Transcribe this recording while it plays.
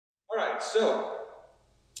right, so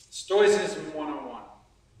Stoicism 101.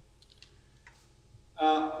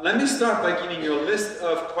 Let me start by giving you a list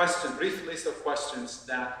of questions, brief list of questions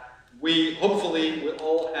that we hopefully will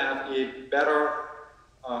all have a better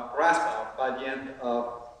grasp of by the end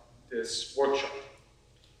of this workshop.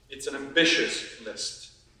 It's an ambitious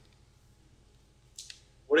list.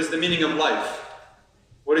 What is the meaning of life?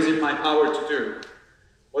 What is in my power to do?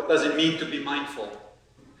 What does it mean to be mindful?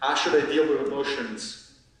 How should I deal with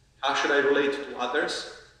emotions? How should I relate to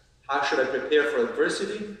others? How should I prepare for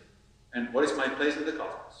adversity? And what is my place in the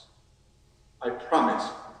cosmos? I promise,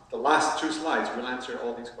 the last 2 slides will answer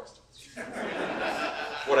all these questions.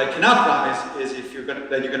 What I cannot promise is that you're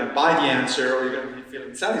going to buy the answer or you're going to be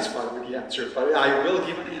feeling satisfied with the answer, but I will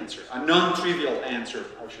give an answer, a non-trivial answer,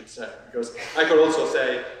 I should say, because I could also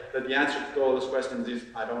say that the answer to all those questions is,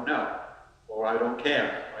 I don't know, or I don't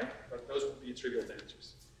care, right? But those would be trivial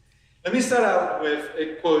answers. Let me start out with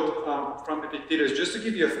a quote from Epictetus, just to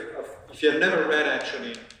give you, if you have never read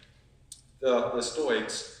actually the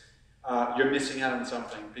Stoics, you're missing out on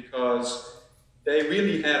something, because they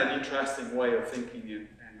really had an interesting way of thinking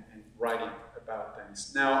and writing about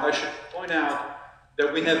things. Now, I should point out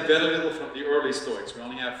that we have very little from the early Stoics. We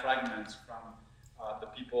only have fragments from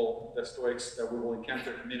the Stoics that we will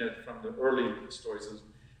encounter in a minute from the early Stoicism.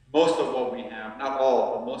 Most of what we have, not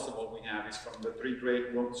all, but most of what we have is from the 3 great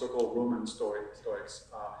so-called Roman Stoics,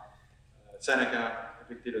 Seneca,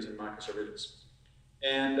 Epictetus, and Marcus Aurelius.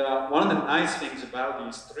 And one of the nice things about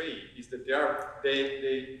these 3 is that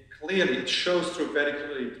they clearly, it shows very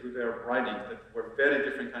clearly through their writings that we're very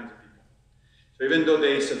different kinds of people. So even though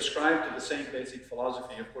they subscribe to the same basic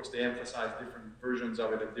philosophy, of course they emphasize different versions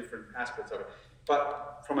of it and different aspects of it.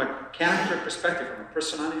 But from a character perspective, from a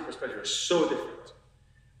personality perspective, they're so different.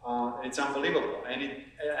 It's unbelievable. And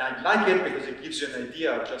I like it because it gives you an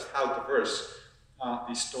idea of just how diverse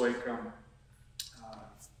the Stoic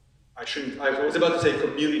I was about to say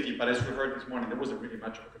community, but as we heard this morning, there wasn't really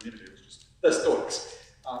much of a community. It was just the Stoics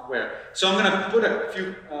were. So I'm going to put a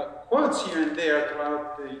few quotes here and there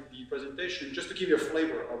throughout the presentation, just to give you a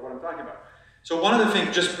flavor of what I'm talking about. So one of the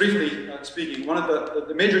things, just briefly speaking, one of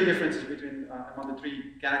the major differences between among the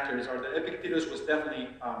 3 characters are that Epictetus was definitely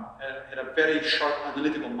had a very sharp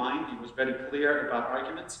analytical mind. He was very clear about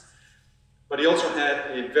arguments, but he also had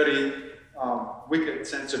a very wicked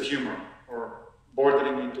sense of humor, or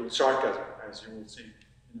bordering into sarcasm, as you will see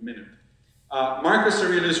in a minute. Marcus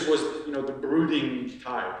Aurelius was, the brooding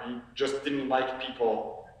type. He just didn't like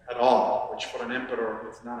people at all, which for an emperor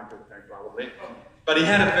is not a good thing, probably. But he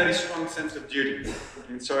had a very strong sense of duty,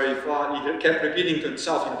 and so he kept repeating to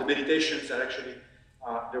himself, the meditations that actually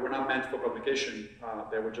they were not meant for publication.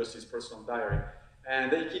 They were just his personal diary,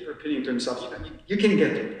 and they keep repeating to himself, you can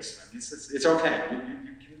get through this. It's okay. You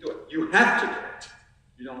can do it. You have to do it.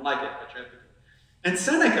 You don't like it, but you have to do it. And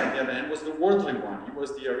Seneca, on the other hand, was the worldly one. He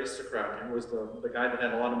was the aristocrat. He was the guy that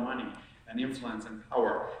had a lot of money and influence and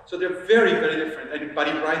power. So they're very, very different. But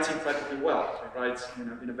he writes incredibly well. He writes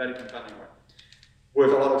in a very compelling way,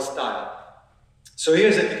 with a lot of style. So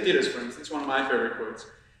here's Epictetus, for instance, one of my favorite quotes.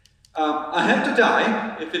 I have to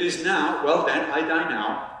die. If it is now, well then, I die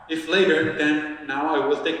now. If later, then now I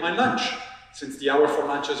will take my lunch, since the hour for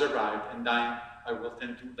lunch has arrived, and dying I will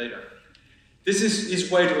tend to later. This is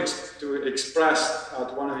his way to express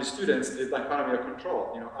to one of his students the dichotomy of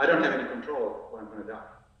control. I don't have any control over when I'm going to die.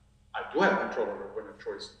 I do have control over when a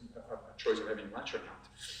choice of having lunch or not.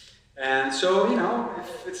 And so,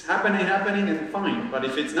 if it's happening, and fine. But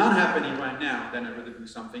if it's not happening right now, then I'd rather do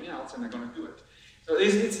something else, and I'm going to do it. So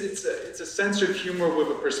it's a sense of humor with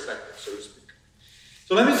a perspective, so to speak.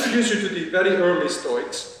 So let me introduce you to the very early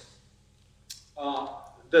Stoics.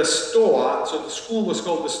 The Stoa, so the school was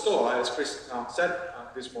called the Stoa, as Chris said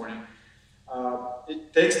this morning.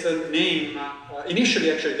 It takes the name, initially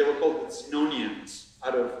actually they were called the Zenonians,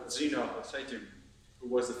 out of Zeno of Citium, who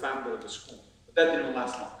was the founder of the school. But that didn't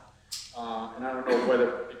last long. And I don't know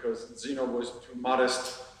whether because Zeno was too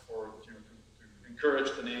modest or to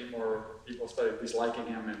encourage the name, or people started disliking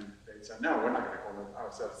him and they said, no, we're not going to call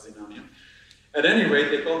ourselves Zenonian. At any rate,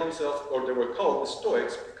 they called themselves, or they were called the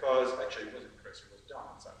Stoics because, actually it wasn't Chris, it was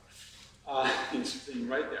John, so. He's sitting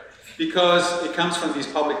right there. Because it comes from these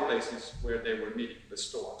public places where they were meeting, the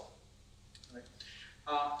Stoa. Right?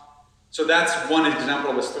 So that's one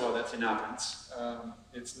example of a Stoa that's in Athens.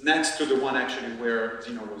 It's next to the one actually where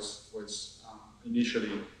Zeno was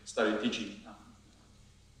initially started teaching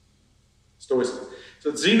Stoicism.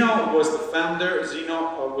 So Zeno was the founder.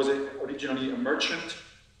 Zeno was originally a merchant.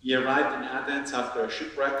 He arrived in Athens after a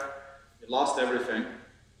shipwreck. He lost everything.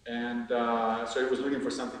 And so he was looking for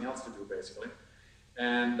something else to do, basically.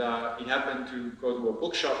 And he happened to go to a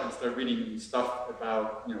bookshop and start reading stuff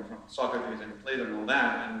about, from Socrates and Plato and all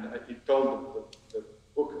that. And he told the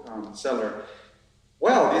book seller,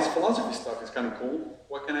 well, this philosophy stuff is kind of cool.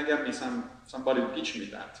 What can I get me somebody to teach me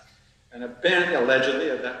that? And apparently, allegedly,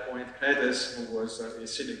 at that point, Cretes, who was a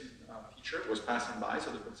city teacher, was passing by.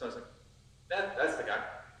 So the book seller was like, that's the guy.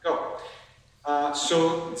 Go.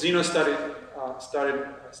 So Zeno started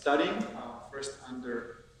studying first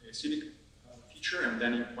under a Cynic teacher, and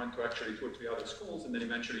then he went to actually 2 or 3 other schools, and then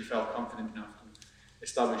eventually felt confident enough to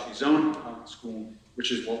establish his own school,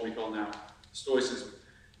 which is what we call now Stoicism.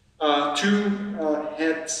 2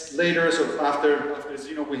 heads later, so after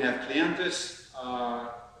Zeno, we have Cleanthes,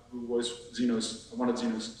 who was one of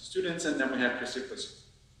Zeno's students, and then we have Chrysippus.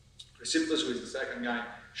 Chrysippus, who is the second guy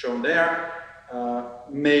shown there,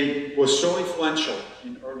 was so influential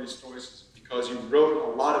in early Stoicism because he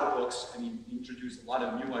wrote a lot of books and he introduced a lot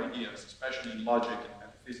of new ideas, especially in logic and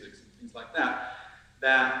metaphysics and things like that,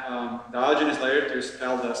 Diogenes Laertius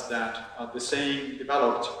tells us that the saying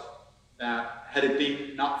developed that had it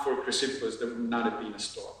been not for Chrysippus, there would not have been a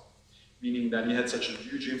Stoic, meaning that he had such a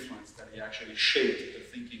huge influence that he actually shaped the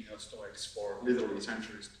thinking of Stoics for literally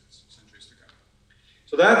centuries to come.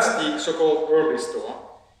 So that's the so-called early Stoa.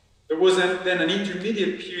 There was then an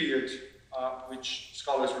intermediate period, which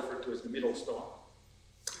scholars refer to as the middle Stoa.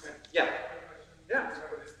 Okay. Yeah. Yeah. This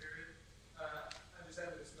period, I understand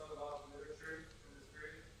that it's not a lot of literature from this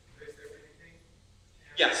period. Is there anything?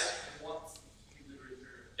 Yes. And what's the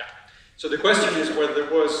literature? Yeah. So the question is whether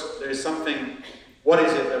there is something. What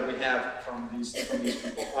is it that we have from these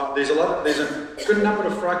people? There's a good number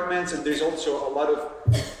of fragments, and there's also a lot of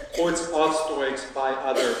quotes of Stoics by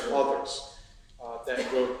other authors that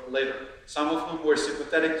wrote later. Some of whom were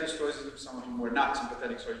sympathetic to Stoicism, some of whom were not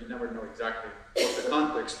sympathetic, so you never know exactly what the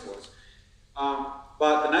context was.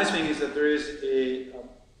 But the nice thing is that there is a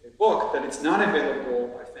book that it's not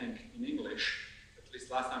available, I think, in English. At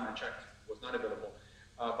least last time I checked, it was not available.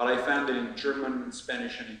 But I found it in German,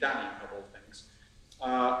 Spanish, and Italian, of all things.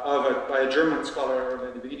 By a German scholar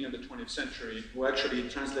at the beginning of the 20th century who actually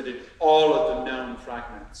translated all of the known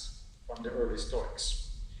fragments from the early Stoics.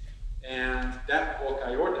 And that book,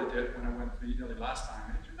 I ordered it when I went to Italy last time,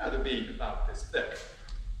 and it turned out to be about this thick.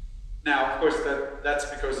 Now, of course, that's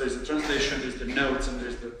because there's the translation, there's the notes, and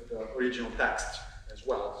there's the original text as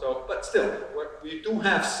well. So, but still, we do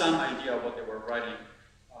have some idea of what they were writing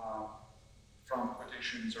from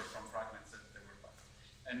quotations or from fragments that they were writing.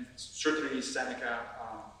 And certainly Seneca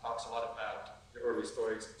talks a lot about the early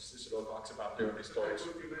Stoics. Cicero talks about the early Stoics.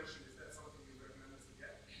 What you mentioned, is that something you recommend us to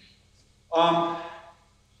get?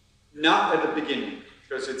 Not at the beginning,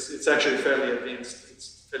 because it's actually fairly advanced.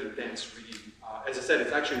 It's fairly dense reading. As I said,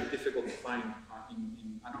 it's actually difficult to find.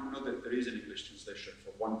 I don't know that there is an English translation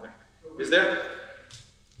for one thing. Is there?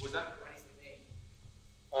 Was that?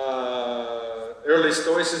 Early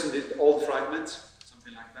Stoicism, the old fragments,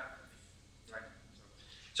 something like that. Right.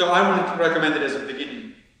 So I wouldn't recommend it as a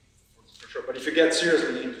beginning, for sure. But if you get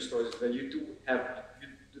seriously into Stoicism, then you do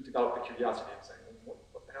develop the curiosity and say, well,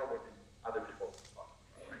 what the hell were the other people talking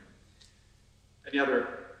about? Right? Any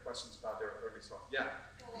other questions about their early Stoic? Yeah.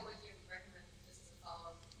 Well, what would you recommend just as a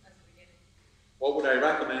follow-up as a beginning? What would I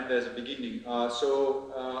recommend as a beginning?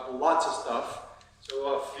 Lots of stuff.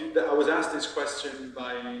 So I was asked this question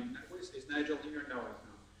by, is Nigel here? No, he's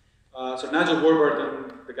not. So Nigel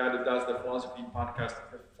Warburton, the guy that does the Philosophy podcast,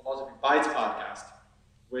 the Philosophy Bites podcast,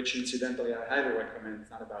 which incidentally I highly recommend.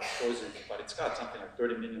 It's not about Stoicism, but it's got something like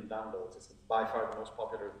 30 million downloads. It's by far the most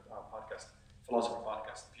popular philosophy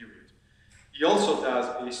podcast, period. He also does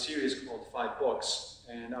a series called 5 Books,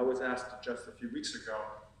 and I was asked just a few weeks ago,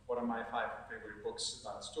 what are my 5 favorite books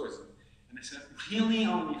about Stoicism? And I said, really,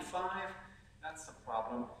 only 5? That's the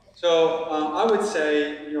problem. So I would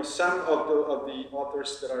say, some of the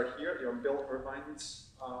authors that are here, Bill Irvine's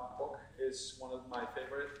book is one of my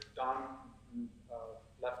favorite. Don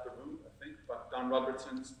left the room, I think, but Don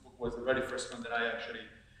Robertson's book was the very first one that I actually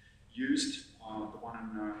used. The one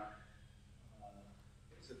on,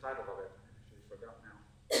 what's the title of it? I actually forgot now.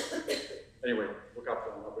 Anyway, look up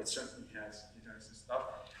Don Robertson. He has his stuff.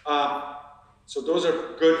 So those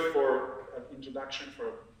are good for an introduction, for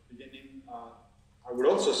a beginning. I would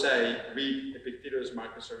also say read Epictetus,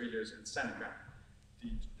 Marcus Aurelius, and Seneca.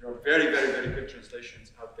 There are very, very, very good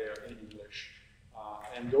translations out there in English.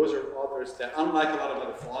 And those are authors that, unlike a lot of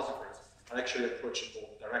other philosophers, are actually approachable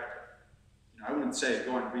directly. I wouldn't say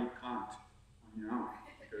go and read Kant on your own,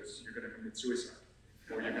 because you're going to commit suicide,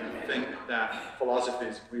 or you're going to think that philosophy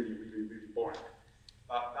is really, really, really boring.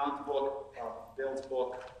 Kant's book, Bill's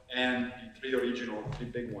book, and the 3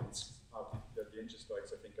 big ones of the ancient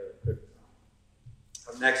Stoics, I think, are good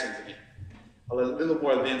an excellent beginning. A little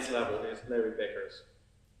more advanced level is Larry Baker's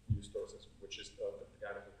New Stoicism, which is the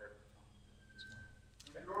guy that we heard this morning.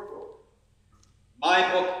 Okay. Your book.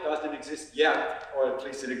 My book doesn't exist yet, or at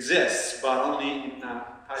least it exists, but only in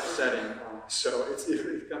typesetting. So it's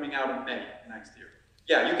coming out in May next year.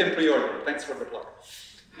 Yeah, you can pre-order it. Thanks for the plug.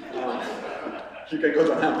 You can go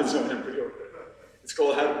to Amazon and pre-order it. It's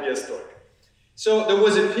called How to Be a Stoic. So there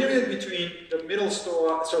was a period between the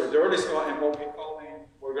the early Stoa, and what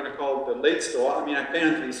we're going to call the late Stoa. I mean,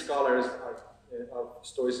 apparently scholars of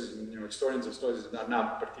Stoicism, historians of Stoicism, are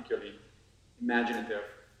not particularly imaginative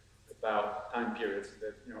about time periods,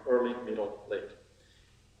 that early, middle, late.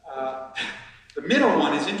 The middle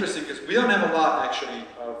one is interesting because we don't have a lot actually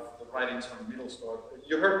of the writings from the middle Stoa.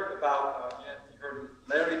 You heard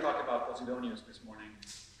Larry talk about Posidonius this morning,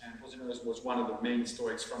 and Posidonius was one of the main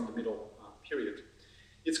Stoics from the middle period.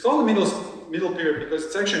 It's called the middle period because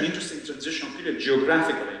it's actually an interesting transitional period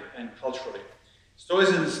geographically and culturally.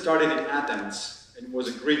 Stoicism started in Athens and was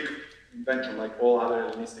a Greek invention like all other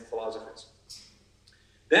Hellenistic philosophies.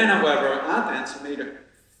 Then, however, Athens made a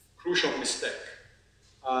crucial mistake.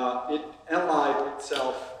 It allied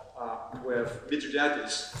itself with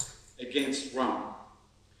Mithridates against Rome.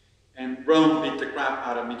 And Rome beat the crap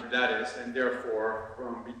out of Mithridates, and therefore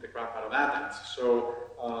Rome beat the crap out of Athens. So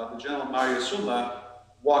the general Marius Sulla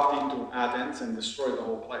walked into Athens and destroyed the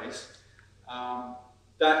whole place.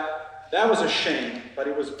 That was a shame, but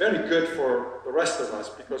it was very good for the rest of us,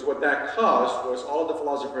 because what that caused was all the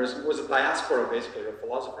philosophers, it was a diaspora basically of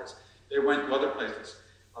philosophers. They went to other places.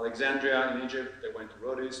 Alexandria in Egypt, they went to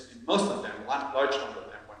Rhodes, and most of them, large number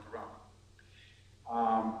of them, went to Rome.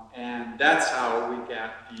 And that's how we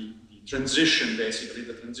get the transition, basically.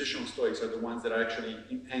 The transitional Stoics are the ones that are actually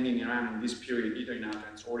hanging around in this period, either in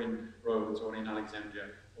Athens, or in Rhodes, or in Alexandria,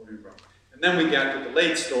 or in Rome. And then we get to the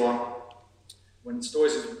late Stoa, when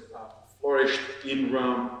Stoicism flourished in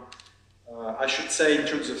Rome. I should say, in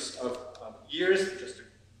terms of years, just to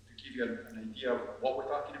give you an idea of what we're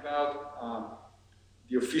talking about,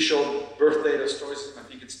 the official birth date of Stoicism, I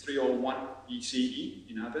think it's 301 BCE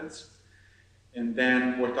in Athens. And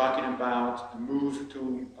then we're talking about the move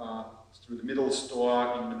to through the Middle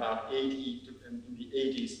Stoa in about 80, in the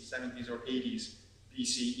 80s, 70s or 80s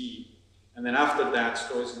BCE. And then after that,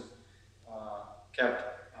 Stoicism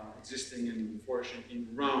kept existing and flourishing in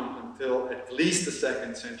Rome until at least the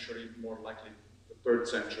 2nd century, more likely the 3rd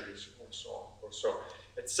century or so.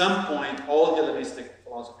 At some point, all Hellenistic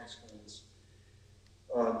philosophy schools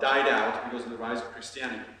died out because of the rise of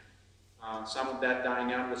Christianity. Some of that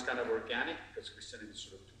dying out was kind of organic because Christianity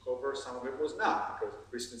sort of took over. Some of it was not because the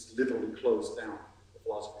Christians literally closed down the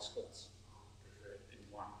philosophy schools. They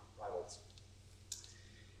didn't want rivals.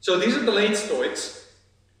 So these are the late Stoics.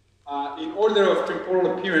 In order of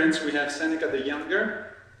temporal appearance, we have Seneca the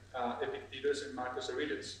Younger, Epictetus, and Marcus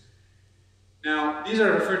Aurelius. Now, these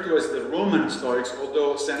are referred to as the Roman Stoics,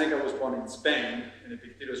 although Seneca was born in Spain and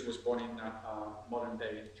Epictetus was born in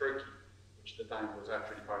modern-day Turkey, which at the time was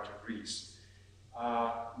actually part of Greece.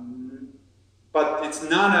 But it's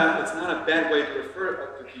not a bad way to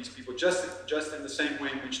refer to these people, just in the same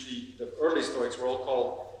way in which the early Stoics were all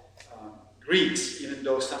called Greeks, even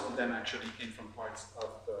though some of them actually came from parts of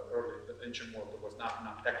the ancient world that was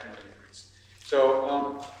not technically Greece.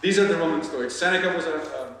 So these are the Roman Stoics. Seneca was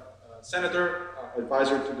a senator,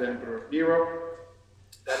 advisor to the Emperor Nero.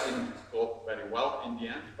 That didn't go very well in the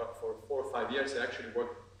end, but for 4 or 5 years it actually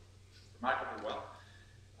worked remarkably well.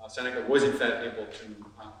 Seneca was in fact able to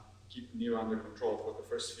keep Nero under control for the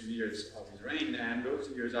first few years of his reign, and those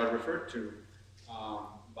years are referred to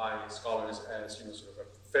by scholars as sort of a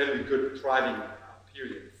fairly good thriving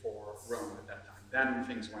period for Rome at that time. Then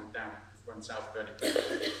things went south very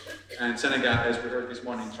quickly. And Seneca, as we heard this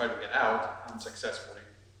morning, tried to get out unsuccessfully,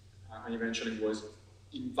 and eventually was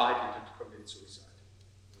invited to commit suicide,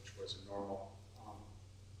 which was a normal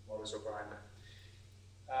modus operandi.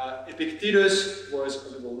 Epictetus was a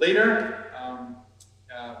little later,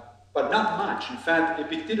 but not much. In fact,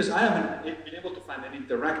 Epictetus, I haven't been able to find any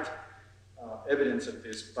direct evidence of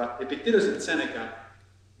this, but Epictetus and Seneca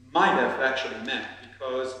might have actually met,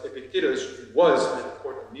 because Epictetus was at the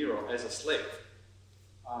court of Nero as a slave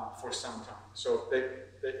for some time. So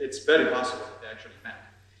it's very possible that they actually met.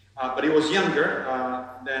 But he was younger,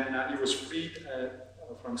 then he was freed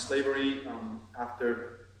from slavery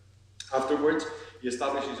afterwards. He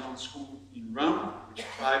established his own school in Rome, which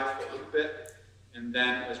thrived for a little bit. And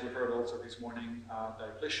then, as we heard also this morning,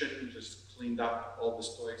 Diocletian just cleaned up all the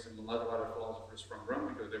Stoics and a lot of other philosophers from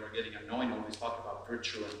Rome because they were getting annoying. All this talk about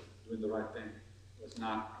virtue and doing the right thing was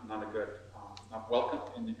not welcome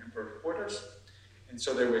in the emperor's quarters. and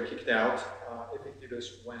so they were kicked out.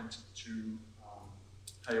 Epictetus went to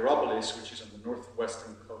Hierapolis, which is on the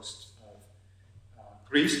northwestern coast of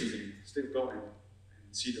Greece. You can still go and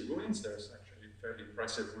see the ruins. There's actually fairly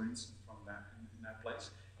impressive ruins from that in that place.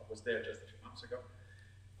 I was there just a few months ago.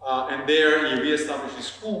 And there he re-established his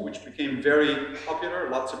school, which became very popular.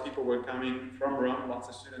 Lots of people were coming from Rome, lots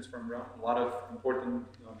of students from Rome, a lot of important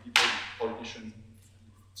people, politicians,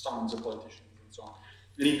 sons of politicians, and so on.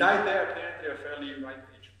 And he died there apparently at a fairly ripe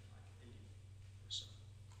age, like 80 or so.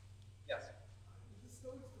 Yes? The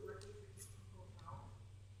Stoics directly to people now,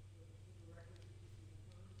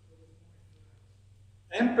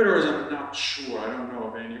 Emperors, I'm not sure. I don't know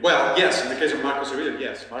of any. Well, yes, in the case of Marcus Aurelius,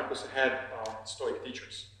 yes. Marcus had Stoic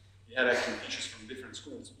teachers. He had actually teachers from different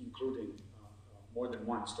schools, including more than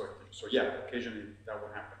one Stoic teacher. So yeah, occasionally that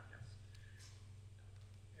would happen,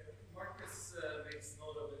 yes. Marcus makes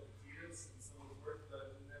note of Epictetus in some of his work,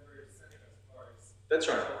 but never Seneca's parts. That's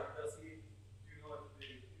right. Does he, do you know if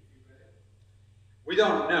he read it? We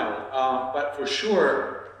don't know, but for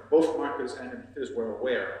sure, both Marcus and Epictetus were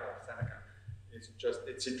aware of Seneca.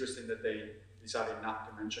 It's interesting that they decided not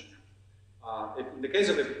to mention him. In the case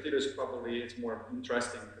of Epictetus, probably it's more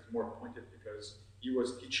interesting, it's more pointed because he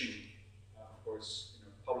was teaching, of course, in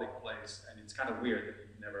a public place, and it's kind of weird that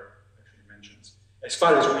he never actually mentions, as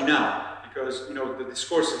far as we know, because the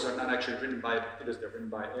discourses are not actually written by Epictetus; they're written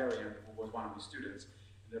by Arrian, who was one of his students,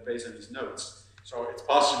 and they're based on his notes. So it's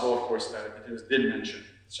possible, of course, that Epictetus did mention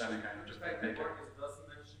Seneca and just didn't make it. Marcus doesn't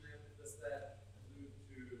mention him. Does that allude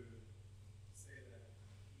to say that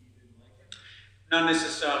he didn't like him? Not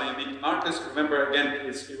necessarily. I mean, Marcus, remember, again,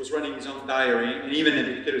 he was running his own diary, and even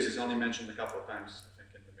Epictetus is only mentioned a couple of times, I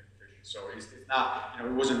think, in the meditation. So it's not, he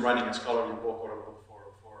wasn't writing a scholarly book or a book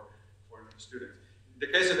for students. The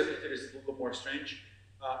case of Epictetus is a little more strange,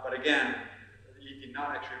 but again, he did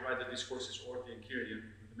not actually write the discourses or the Enchiridion,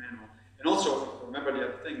 the manual. And also, remember the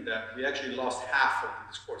other thing, that we actually lost half of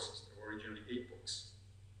the discourses. There were originally 8 books.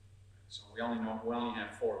 So we only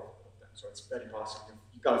have 4 of them. So it's very possible.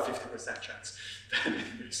 You've got a 50% chance that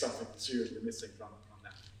there's something seriously missing from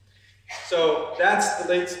that. So that's the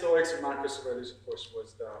late Stoics, and Marcus Aurelius, of course,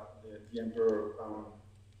 was the emperor.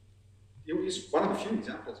 He was one of the few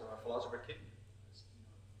examples of a philosopher king.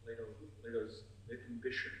 Later's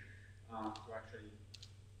ambition to actually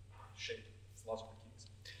shape philosopher kings.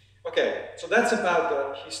 Okay, so that's about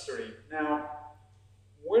the history. Now,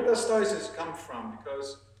 where does Stoicism come from?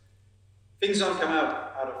 Because things don't come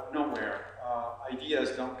out of nowhere. Ideas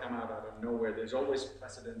don't come out of nowhere. There's always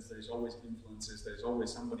precedents, there's always influences, there's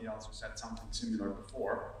always somebody else who said something similar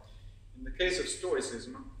before. In the case of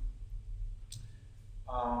Stoicism,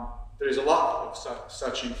 there's a lot of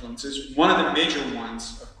such influences. One of the major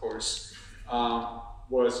ones, of course,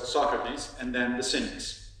 was Socrates, and then the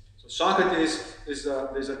Cynics. So Socrates, there's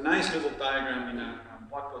a nice little diagram in a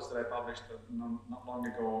blog post that I published not long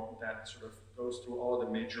ago that sort of goes through all the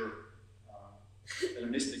major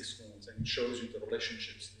Hellenistic schools and shows you the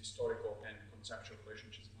relationships, the historical and conceptual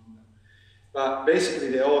relationships among them. But basically,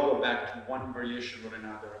 they all go back to one variation or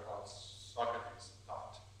another of Socrates'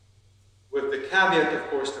 thought. With the caveat, of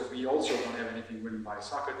course, that we also don't have anything written by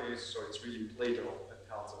Socrates, so it's really Plato that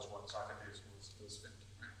tells us what Socrates was thinking.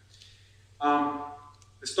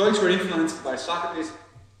 The Stoics were influenced by Socrates,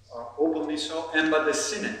 openly so, and by the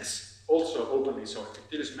Cynics, also openly so.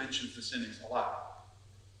 Epictetus mentions the Cynics a lot.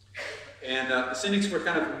 And the Cynics were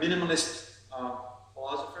kind of minimalist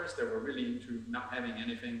philosophers. They were really into not having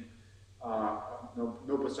anything,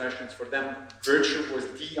 no possessions. For them, virtue was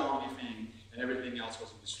the only thing, and everything else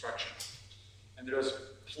was a distraction. And there was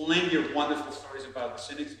plenty of wonderful stories about the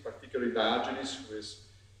Cynics, particularly Diogenes, who is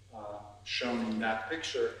shown in that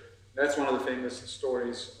picture. That's one of the famous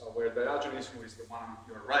stories where Diogenes, who is the one on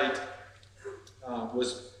your right,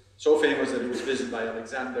 was so famous that he was visited by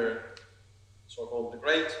Alexander, so-called the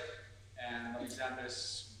Great. And Alexander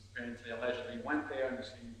apparently allegedly went there and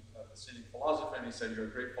seen the Cynic philosopher, and he said, "You're a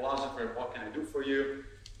great philosopher, what can I do for you?"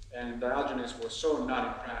 And Diogenes was so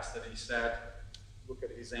not impressed that he said, look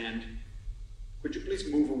at his hand, "Could you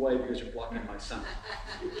please move away because you're blocking my sun?"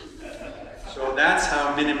 So that's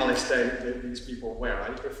how minimalist these people were. I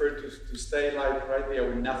prefer to stay like right there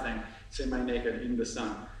with nothing, semi-naked in the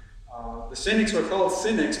sun. The Cynics were called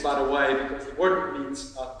Cynics, by the way, because the word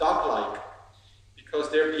means dog-like. Because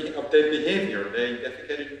of their behavior. They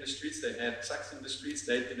defecated in the streets, they had sex in the streets,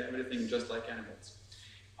 they did everything just like animals.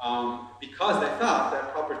 Because they thought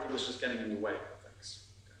that property was just getting in the way of things.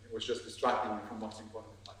 It was just distracting them from what's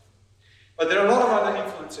important in life. But there are a lot of other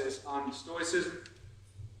influences on Stoicism.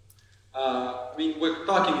 I mean, we're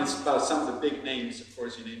talking about some of the big names, of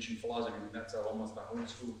course, in ancient philosophy. I mean, that's almost a whole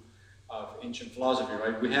school. of ancient philosophy,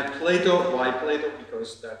 right? We have Plato. Why Plato?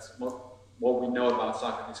 Because that's what we know about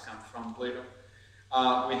Socrates comes from Plato.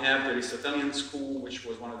 We have the Aristotelian school, which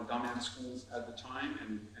was one of the dominant schools at the time,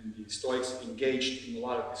 and the Stoics engaged in a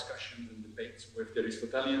lot of discussions and debates with the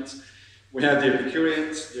Aristotelians. We have the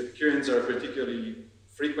Epicureans. The Epicureans are a particularly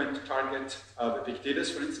frequent target of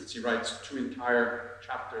Epictetus, for instance. He writes 2 entire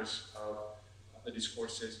chapters of the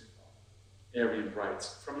discourses of Arian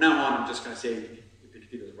rights. From now on, I'm just going to say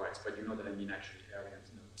Epictetus writes, but you know that I mean actually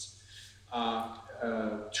Arian's notes.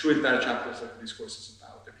 2 entire chapters of discourses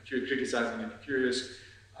about Epicurus, criticizing Epicurus.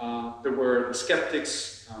 There were the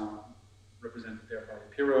skeptics, represented there by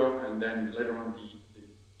Pyrrho, and then later on the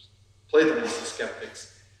Platonists, the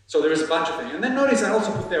skeptics. So there is a bunch of things. And then notice I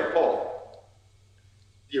also put there Paul,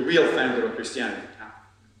 the real founder of Christianity,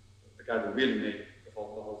 the guy that really made the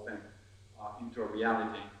whole thing into a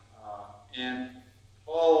reality. And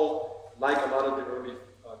Paul, like a lot of the early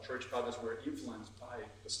church fathers, were influenced by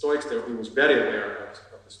the Stoics. He was very aware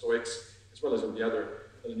of the Stoics, as well as of the other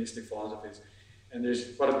Hellenistic philosophies. And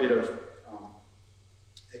there's quite a bit of,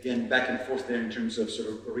 again, back and forth there in terms of sort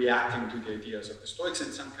of reacting to the ideas of the Stoics,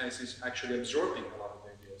 in some cases actually absorbing a lot of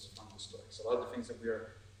the ideas from the Stoics. A lot of the things that we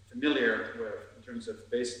are familiar with in terms of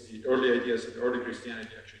the early ideas of early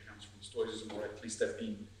Christianity actually comes from Stoicism, or at least have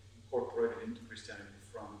been incorporated into Christianity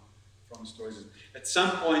from Stoicism. At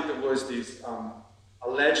some point, there was this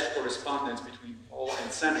alleged correspondence between Paul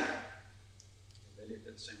and Seneca. They lived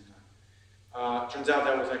at the same time. Turns out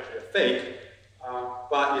that was actually a fake,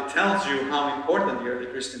 but it tells you how important the early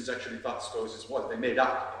Christians actually thought Stoicism was. They made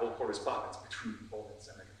up the whole correspondence between Paul and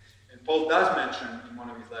Seneca. And Paul does mention in one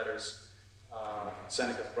of his letters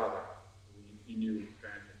Seneca's brother, who he knew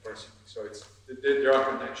apparently personally. So there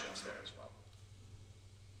are connections there as well.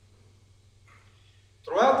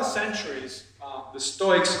 Throughout the centuries, the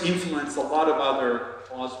Stoics influenced a lot of other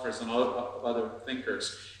philosophers and a lot of other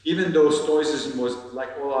thinkers, even though Stoicism was, like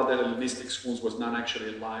all other Hellenistic schools, was not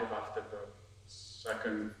actually alive after the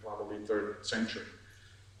 2nd, probably 3rd century.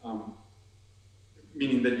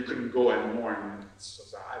 Meaning that you couldn't go anymore and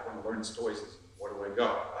say, I want to learn Stoicism. Where do I go?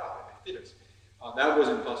 Well, Epictetus. That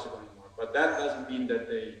wasn't possible anymore. But that doesn't mean that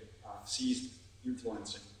they ceased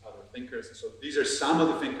influencing other thinkers. And so these are some of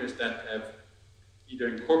the thinkers that have either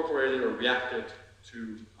incorporated or reacted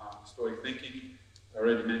to Stoic thinking. I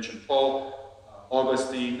already mentioned Paul,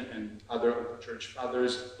 Augustine, and other church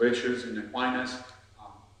fathers, Boetius and Aquinas.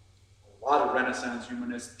 A lot of Renaissance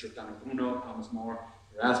humanists, Giordano Bruno, Thomas More,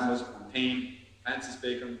 Erasmus, Montaigne, Francis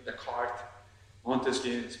Bacon, Descartes,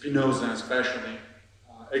 Montesquieu, Spinoza especially,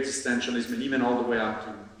 existentialism, and even all the way up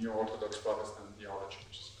to Neo-Orthodox Protestant theology,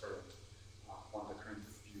 which is current, one of the current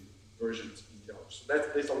versions in theology. So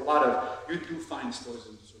there's a lot of, you do find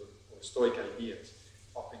Stoicism sort of, or Stoic ideas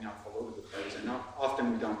popping up all over the place, and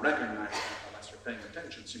often we don't recognize them unless you're paying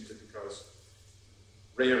attention, simply because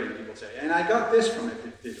rarely people say, and I got this from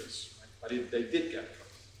Epictetus, right? But they did get it from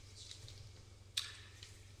Epictetus.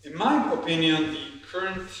 In my opinion, the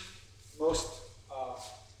current most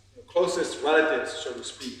closest relatives, so to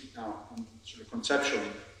speak, now, sort of conceptually,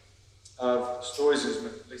 of Stoicism,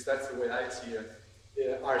 at least that's the way I see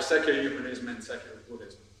it, are secular humanism and secular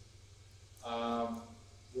Buddhism.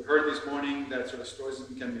 We heard this morning that sort of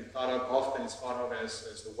Stoicism can be thought of, often it's thought of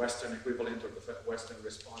as the Western equivalent or the Western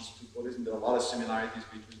response to Buddhism. There are a lot of similarities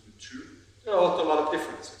between the two. There are also a lot of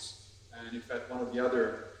differences. And in fact, one of the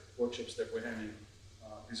other workshops that we're having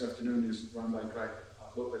this afternoon is run by Greg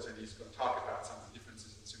Lopez, and he's going to talk about some of the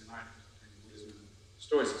differences and similarities between Buddhism and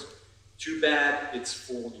Stoicism. Too bad it's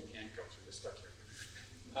full, you can't go through the stuff here.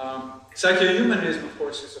 Secular humanism, of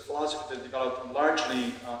course, is a philosophy that developed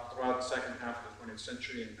largely throughout the second half of the 20th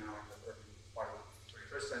century and now in the early part of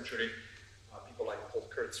the 21st century. People like Paul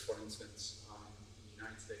Kurtz, for instance, in the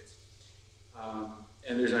United States.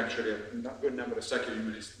 And there's actually a good number of secular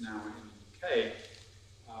humanists now in the UK.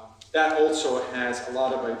 That also has a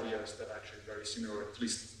lot of ideas that are actually very similar, at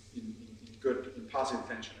least in positive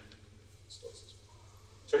tension with Stoicism.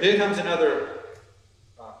 So here comes another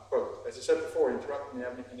quote. As I said before, interrupt me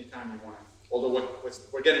anytime you want. Although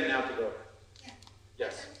we're getting now to the... Yeah.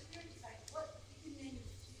 Yes? I'm just curious, like, what, you can name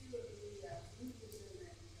a few of the Buddhism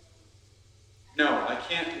and... No, I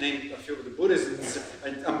can't name a few of the Buddhisms.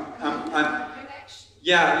 Connection.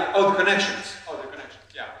 Yeah, the connections.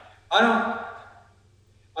 Yeah.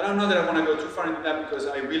 I don't know that I want to go too far into that because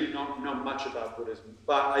I really don't know much about Buddhism.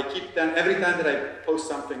 But I keep them, every time that I post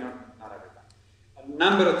something, not every time, a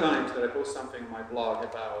number of times that I post something on my blog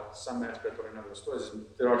about some aspect or another of Stoicism,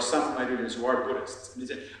 there are some of my readers who are Buddhists. And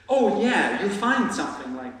they say, oh yeah, you find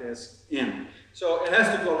something like this in. So it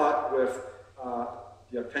has to do a lot with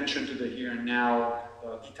the attention to the here and now,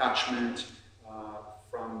 detachment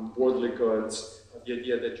from worldly goods, the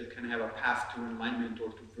idea that you can have a path to enlightenment or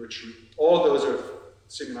to virtue. All those are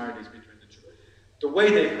similarities between the two. The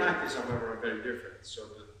way they practice, however, are very different. So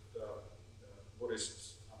the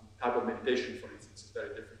Buddhist type of meditation, for instance, is very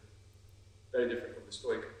different from the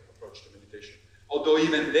Stoic approach to meditation. Although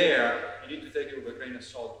even there, you need to take it with a grain of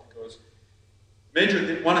salt, because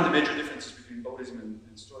one of the major differences between Buddhism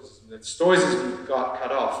and Stoicism is that Stoicism got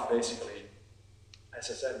cut off, basically,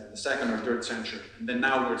 as I said, in the 2nd or 3rd century, and then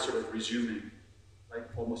now we're sort of resuming, like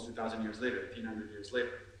almost 2,000 years later, 1,500 years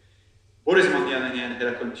later. Buddhism, on the other hand, had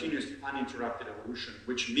a continuous, uninterrupted evolution,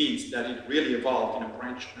 which means that it really evolved in a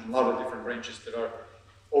lot of different branches. There are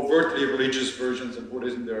overtly religious versions of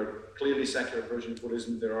Buddhism, there are clearly secular versions of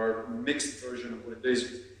Buddhism, there are mixed versions of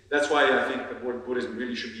Buddhism. That's why I think the word Buddhism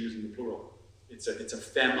really should be used in the plural. It's a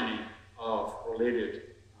family of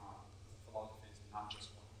related philosophies, not just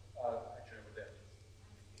one. Actually, over there.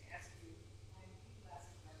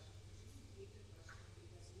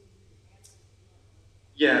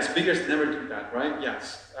 Yeah, speakers never do that, right?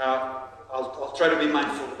 Yes. I'll try to be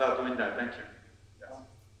mindful about doing that. Thank you. Yes.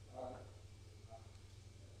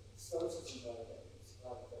 Stoicism is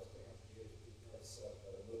not the best thing to use because of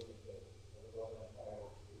the movement of the Roman Empire to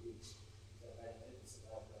the east. It's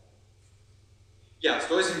about that. Yeah,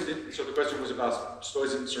 Stoicism, so the question was about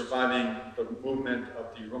Stoicism surviving the movement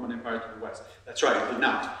of the Roman Empire to the west. That's right, it did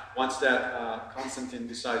not. Once that Constantine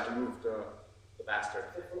decided to move the bastard,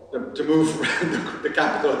 to move the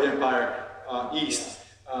capital of the empire east,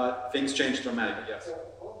 things changed dramatically, yes. So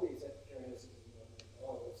all these Epicureans and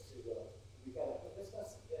all of this too, this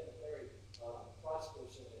must have been a very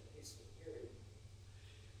prosperous and peaceful period.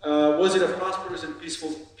 Was it a prosperous and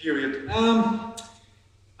peaceful period?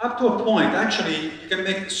 Up to a point. Actually, you can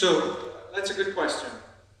make, so that's a good question.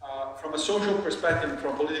 From a social perspective,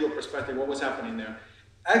 from a political perspective, what was happening there?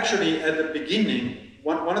 Actually, at the beginning,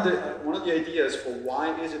 one of the ideas for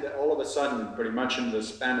why is it that all of a sudden, pretty much in the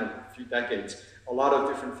span of a few decades, a lot of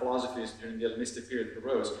different philosophies during the Hellenistic period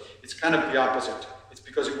arose, it's kind of the opposite. It's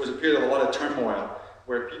because it was a period of a lot of turmoil,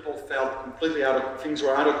 where people felt completely things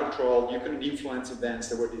were out of control, you couldn't influence events,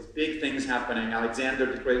 there were these big things happening. Alexander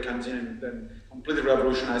the Great comes in and then completely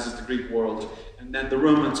revolutionizes the Greek world, and then the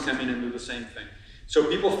Romans come in and do the same thing. So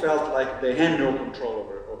people felt like they had no control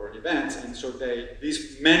over events, and so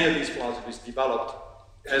many of these philosophies developed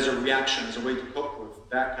as a reaction, as a way to cope with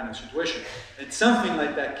that kind of situation. And something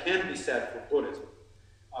like that can be said for Buddhism.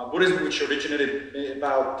 Buddhism, which originated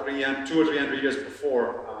about 200 or 300 years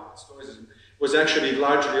before Stoicism, was actually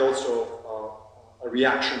largely also a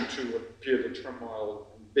reaction to a period of turmoil,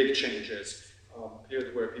 big changes, a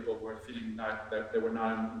period where people were feeling that they were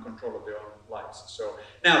not in control of their own lives. So,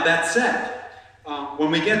 now that said,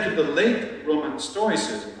 when we get to the late Roman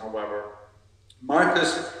Stoicism, however,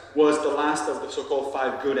 Marcus was the last of the so-called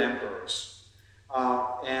 5 good emperors.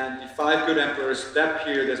 And the 5 good emperors, that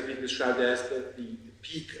period has been described as the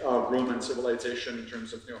peak of Roman civilization in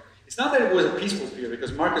terms of, it's not that it was a peaceful period,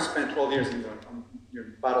 because Marcus spent 12 years in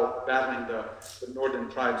battling the northern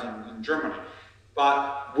tribes in Germany.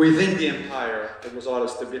 But within the empire, there was a lot of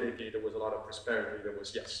stability, there was a lot of prosperity,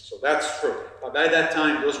 yes, so that's true. But by that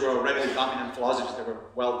time, those were already dominant philosophies that were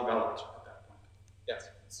well developed at that point. Yes?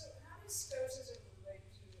 So how does Stoicism relate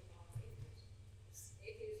to atheism? Is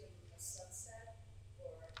atheism a subset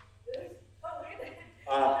or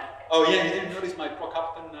oh yeah, you didn't notice my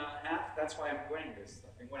Prokopton hat? That's why I'm wearing this.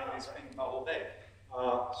 I've been wearing this thing the whole day.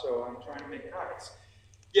 So I'm trying to make progress.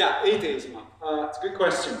 Yeah, atheism. It's a good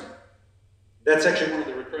question. That's actually one of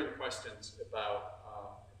the recurrent questions about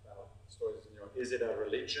Stoicism. Is it a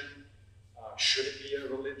religion? Should it be a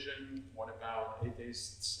religion? What about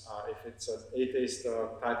atheists? If it's an atheist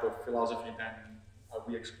type of philosophy, then are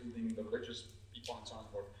we excluding the religious people and so on and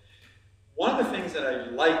so forth? One of the things that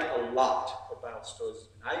I like a lot about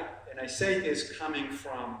Stoicism, and I say this coming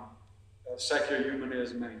from secular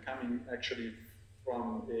humanism and coming actually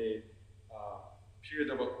from a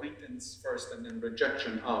period of acquaintance first and then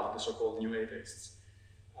rejection of the so-called new atheists.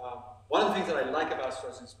 One of the things that I like about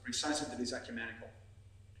Stoicism is precisely that it's ecumenical.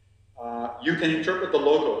 You can interpret the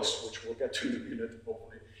logos, which we'll get to in a minute,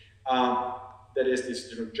 hopefully, that is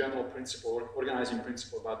this general principle, organizing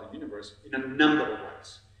principle about the universe, in a number of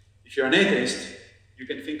ways. If you're an atheist, you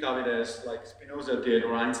can think of it as like Spinoza did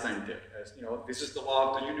or Einstein did, as this is the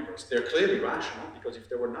law of the universe. They're clearly rational, because if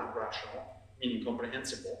they were not rational, meaning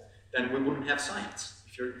comprehensible, then we wouldn't have science.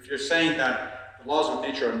 If you're saying that the laws of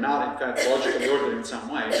nature are not, in fact, logically ordered in some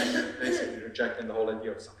way, then you're basically rejecting the whole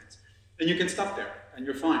idea of science. Then you can stop there, and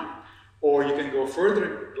you're fine. Or you can go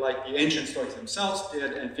further, like the ancient Stoics themselves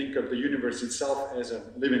did, and think of the universe itself as a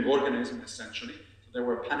living organism, essentially. So they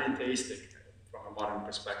were panentheistic from a modern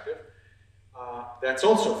perspective, that's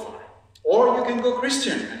also fine. Or you can go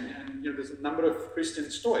Christian, and there's a number of Christian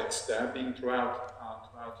Stoics that have been throughout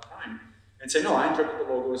time, and say, no, I interpret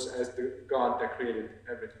the Logos as the God that created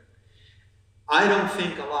everything. I don't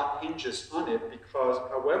think a lot hinges on it because,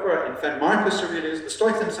 however, in fact, Marcus Aurelius, the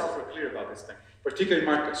Stoics themselves were clear about this thing, particularly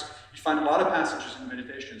Marcus. You find a lot of passages in the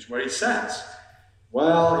Meditations where he says,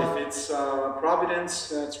 well, if it's providence,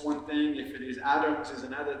 that's one thing. If it is atoms, is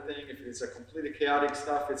another thing. If it's a completely chaotic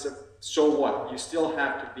stuff, so what? You still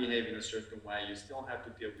have to behave in a certain way. You still have to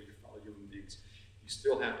deal with your fellow human beings. You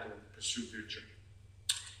still have to pursue virtue.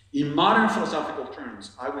 In modern philosophical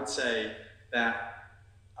terms, I would say that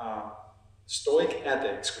Stoic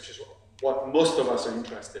ethics, which is what most of us are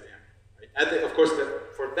interested in. Right? Of course,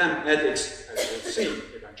 for them, ethics, as we'll see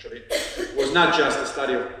eventually, was not just the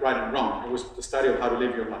study of right and wrong. It was the study of how to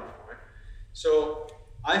live your life. Right? So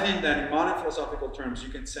I think that in modern philosophical terms, you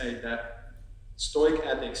can say that Stoic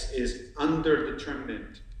ethics is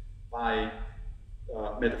underdetermined by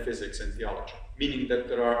metaphysics and theology. Meaning that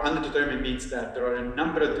underdetermined means that there are a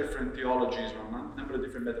number of different theologies or a number of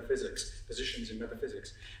different metaphysics, positions in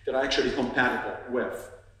metaphysics, that are actually compatible with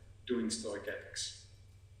doing Stoic ethics.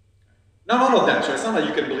 Not all of them, so it's not like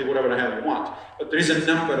you can believe whatever the hell you want, but there is a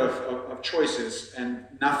number of choices, and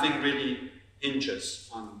nothing really hinges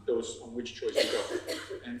on which choice you go.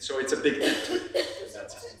 And so it's a big hint. Zeus,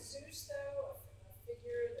 though, a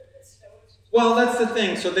figure that the Stoics? Well, that's the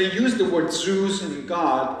thing. So they use the word Zeus and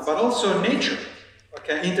God, but also nature,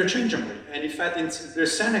 okay, interchangeably. And in fact,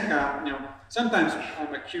 there's Seneca, sometimes I'm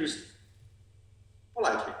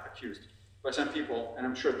politely accused, by some people, and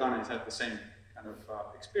I'm sure Donna has had the same kind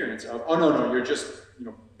of experience of, oh no, you're just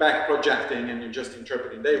back projecting and you're just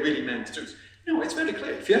interpreting. They really meant Zeus. No, it's very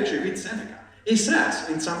clear. If you actually read Seneca, he says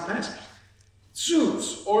in some passages,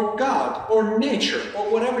 Zeus or God or nature or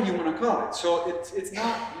whatever you want to call it. So it's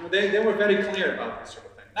not, they were very clear about this sort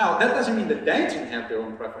of thing. Now, that doesn't mean that they didn't have their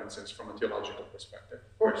own preferences from a theological perspective.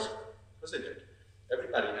 Of course they did.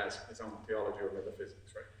 Everybody has his own theology or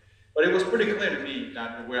metaphysics, right? But it was pretty clear to me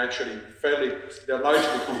that we're actually they're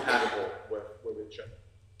largely compatible with each other.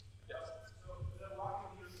 Yes. So, then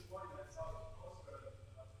walking through this point, I saw the poster that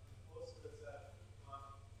said,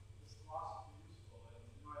 is philosophy useful?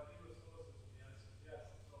 And, I think with Stoicism, the answer is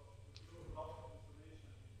yes. So, with your wealth of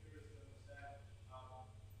information, I'm curious to understand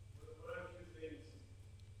what are a few things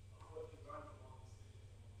of what you learned from all these things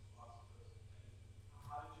from all these philosophers, and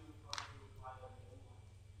how did you come to apply that in your own life?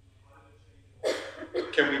 How did it change your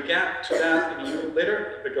life? Can we get to that in a little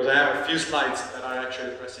later? Because I have a few slides that are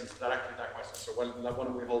actually addressing directly that question. So why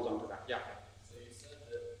don't we hold on to that? Yeah. So you said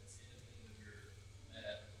that it's independent of your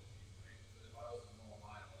meta, right? But if I was a moral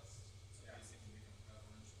nihilist, some of these things can become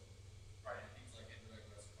preferential. Right. Things like indirect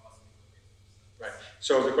reciprocity. Right.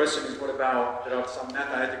 So the question is, what about, there are some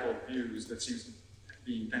meta-ethical views that seems to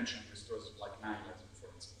be in tension with those like nihilism, for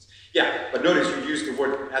instance. Yeah, but notice you use the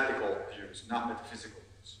word ethical views, not metaphysical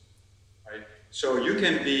views. Right? So you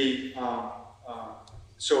can be,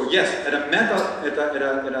 so yes, at a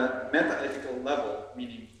meta-ethical level,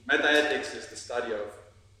 meaning meta-ethics is the study of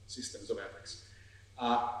systems of ethics.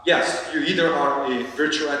 Yes, you either are a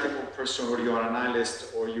virtue ethical person, or you are a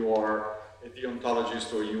nihilist, or you are a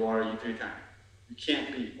deontologist, or you are a utilitarian. You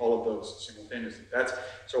can't be all of those simultaneously.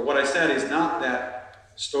 So what I said is not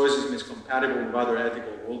that Stoicism is compatible with other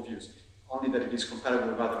ethical worldviews, only that it is compatible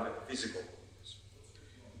with other metaphysical worldviews.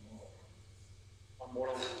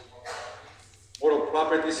 Moral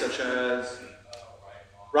properties such as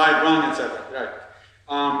right, wrong, etc. Right.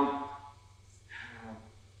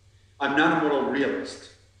 I'm not a moral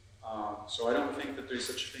realist, so I don't think that there's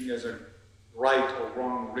such a thing as a right or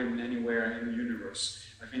wrong written anywhere in the universe.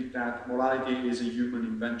 I think that morality is a human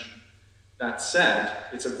invention. That said,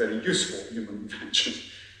 it's a very useful human invention.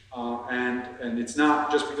 And it's not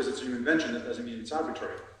just because it's a human invention, that doesn't mean it's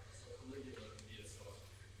arbitrary.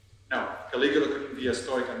 No, Caligula couldn't be a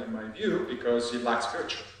Stoic in my view because he lacks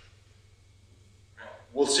virtue.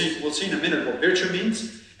 We'll see in a minute what virtue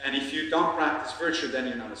means, and if you don't practice virtue, then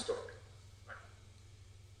you're not a Stoic. Right.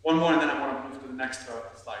 One more, and then I want to move to the next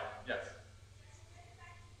slide. Yes.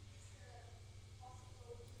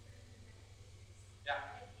 Yeah.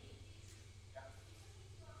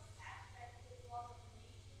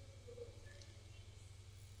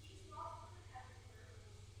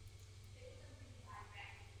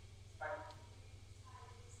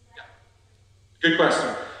 Good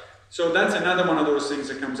question. So that's another one of those things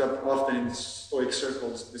that comes up often in Stoic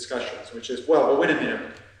circles discussions, which is, well, but wait a minute.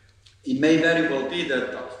 It may very well be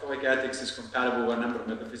that Stoic ethics is compatible with a number of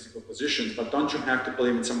metaphysical positions, but don't you have to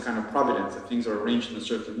believe in some kind of providence, that things are arranged in a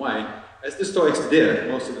certain way, as the Stoics did,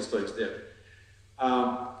 most of the Stoics did,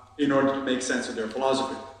 in order to make sense of their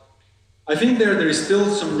philosophy. I think there is still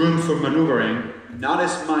some room for maneuvering, not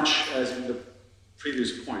as much as in the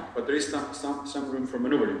previous point, but there is some room for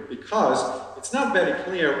maneuvering, because it's not very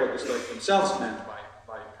clear what the Stoics themselves meant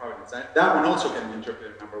by providence. That one also can be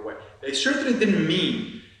interpreted in a number of ways. They certainly didn't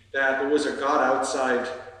mean that there was a God outside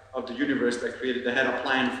of the universe that had a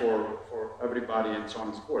plan for everybody and so on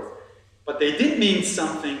and so forth. But they did mean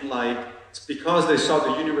something like, it's because they saw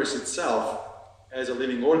the universe itself as a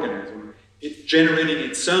living organism, it generating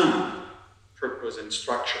its own purpose and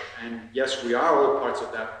structure. And yes, we are all parts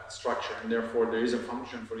of that structure, and therefore there is a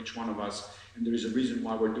function for each one of us, and there is a reason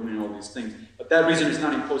why we're doing all these things. But that reason is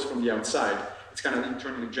not imposed from the outside, it's kind of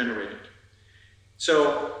internally generated.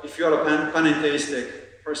 So if you're a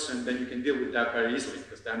panentheistic person, then you can deal with that very easily,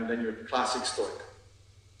 because then you're a classic Stoic.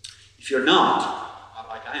 If you're not,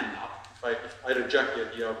 like I am not, if I reject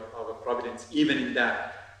the idea of a providence, even in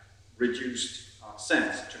that reduced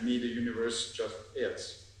sense, to me the universe just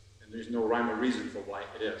is. And there's no rhyme or reason for why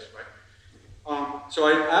it is, right? So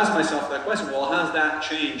I asked myself that question, well, how does that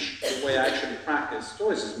change the way I actually practice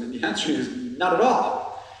Stoicism? And the answer is not at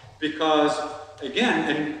all. Because,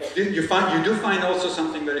 again, and you do find also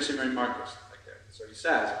something very similar in Marcus. So he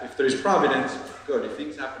says, if there is providence, good. If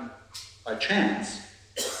things happen by chance,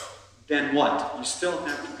 then what? You still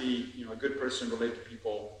have to be, a good person, relate to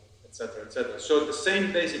people, etc., etc. So the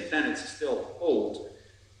same basic tenets still hold,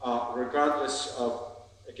 regardless of,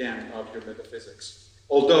 again, of your metaphysics.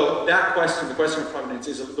 Although that question, the question of providence,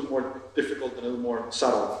 is a little more difficult and a little more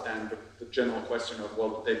subtle than the general question of,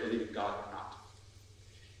 well, do they believe in God or not?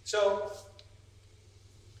 So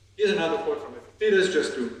here's another quote from Epictetus,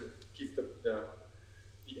 just to keep the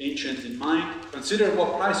ancient in mind. Consider at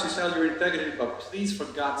what price you sell your integrity, but please, for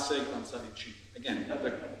God's sake, don't sell it cheap. Again,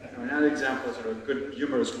 another example, sort of a good,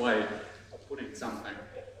 humorous way of putting something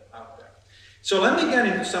out there. So let me get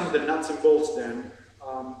into some of the nuts and bolts then,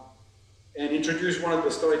 and introduce one of the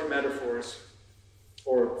Stoic metaphors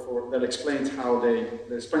that explains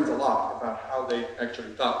a lot about how they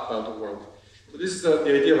actually thought about the world. So this is the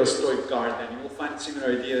idea of a Stoic garden. You will find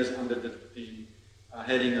similar ideas under the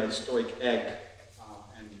heading of Stoic egg,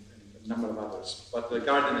 and a number of others. But the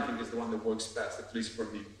garden, I think, is the one that works best, at least for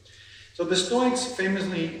me. So the Stoics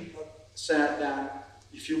famously said that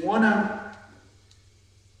if you want to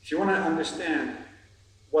understand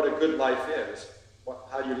what a good life is,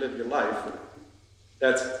 how you live your life,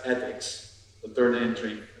 that's ethics, the third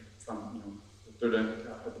entry from the third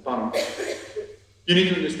at the bottom. You need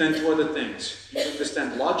to understand two other things. You need to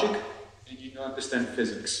understand logic, and you need to understand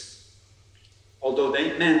physics. Although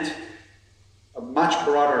they meant a much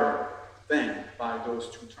broader thing by those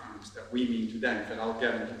two terms that we mean today, and I'll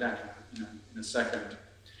get into that in a second.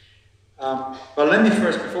 But let me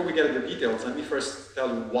first, before we get into the details, let me first tell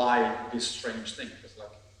you why this strange thing. Because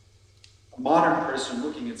like a modern person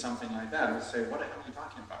looking at something like that would say, what the hell are you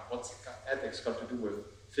talking about? What's ethics got to do with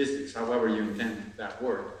physics, however you intend that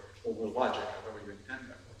word, or with logic, however you intend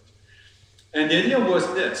that word. And the idea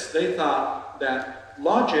was this. They thought that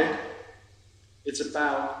logic, it's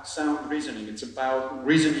about sound reasoning. It's about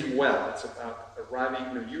reasoning well. It's about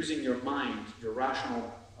arriving, using your mind, your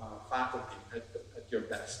rational faculty at your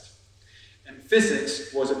best. And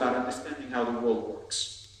physics was about understanding how the world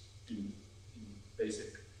works in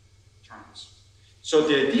basic terms. So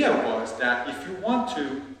the idea was that if you want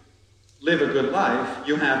to live a good life,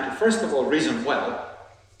 you have to, first of all, reason well.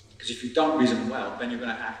 Because if you don't reason well, then you're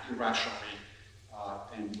going to act irrationally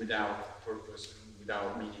and without purpose and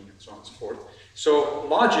without meaning and so on and so forth. So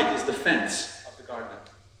logic is the fence of the garden.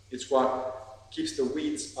 It's what keeps the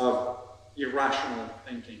weeds of irrational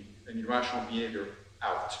thinking and irrational behavior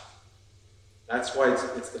out. That's why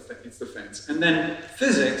it's the fence. And then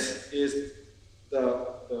physics is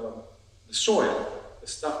the soil, the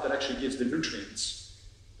stuff that actually gives the nutrients,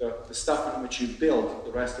 the stuff on which you build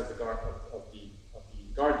the rest of the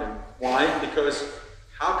garden. Why? Because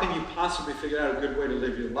how can you possibly figure out a good way to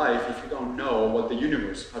live your life if you don't know how the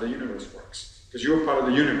universe works? Because you're part of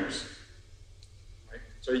the universe. Right?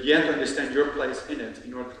 So you have to understand your place in it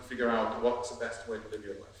in order to figure out what's the best way to live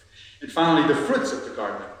your life. And finally, the fruits of the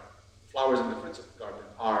garden, flowers and the fruits of the garden,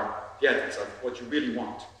 are the ethics of what you really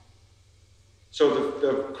want. So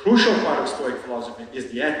the crucial part of Stoic philosophy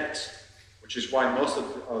is the ethics, which is why most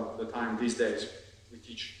of the time these days we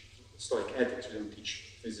teach Stoic ethics, we don't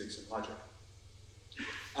teach physics and logic.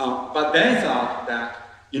 But they thought that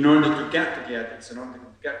in order to get to the ethics, in order to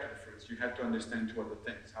get to the fruits, you have to understand two other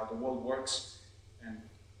things, how the world works and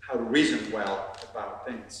how to reason well about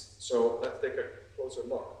things. So let's take a closer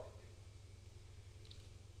look.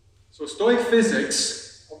 So Stoic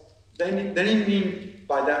physics, they didn't mean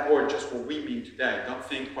by that word just what we mean today. Don't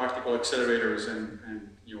think particle accelerators and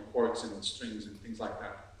quarks and strings and things like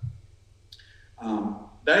that.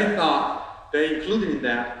 They thought they included in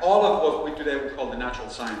that all of what we today would call the natural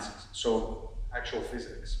sciences. So actual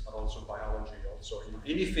physics, but also biology, also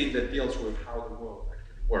anything that deals with how the world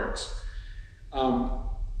actually works.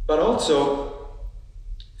 But also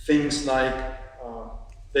things like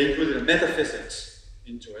they included metaphysics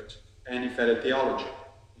into it, and if added theology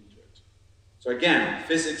into it. So again,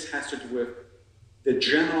 physics has to do with the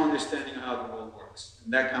general understanding of how the world works,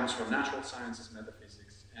 and that comes from natural sciences,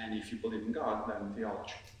 metaphysics, and if you believe in God, then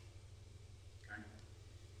theology. Okay?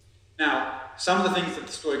 Now, some of the things that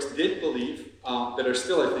the Stoics did believe that are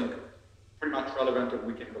still, I think, pretty much relevant, or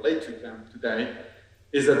we can relate to them today,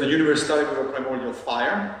 is that the universe started with a primordial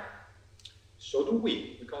fire. So do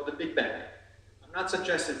we. We call it the Big Bang. I'm not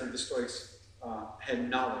suggesting that the Stoics had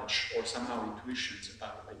knowledge or somehow intuitions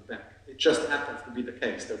about the Big Bang. It just happens to be the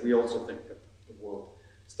case that we also think that the world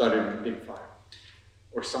started with a big fire,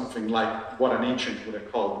 or something like what an ancient would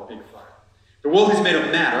have called the Big Fire. The world is made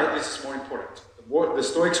of matter. This is more important. The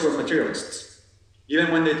Stoics were materialists.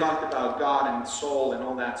 Even when they talked about God and soul and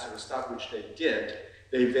all that sort of stuff, which they did,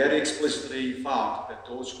 they very explicitly thought that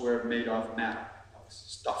those were made of matter, of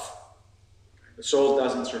stuff. The soul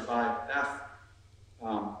doesn't survive death,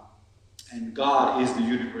 and God is the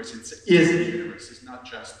universe. It is the universe. It's not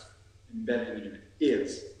just embedded in the universe. It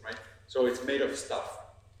is, right? So it's made of stuff.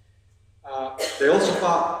 They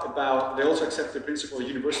also accepted the principle of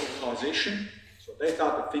universal causation. So they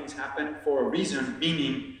thought that things happen for a reason,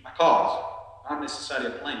 meaning a cause, not necessarily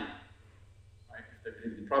a plan. Right? If they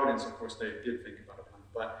believed in providence, of course, they did think about a plan,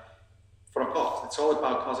 but for a cause. It's all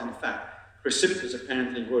about cause and effect. Chrysippus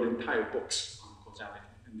apparently wrote entire books on causality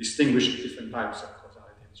and distinguished different types of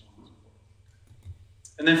causality and so on and so forth.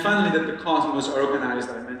 And then finally, that the cosmos are organized,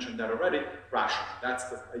 I mentioned that already, rationally. That's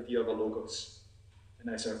the idea of a logos. And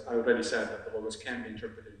as I already said, that the logos can be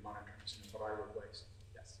interpreted in modern terms in a variety of ways.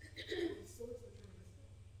 Yes?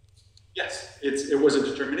 Yes, it was a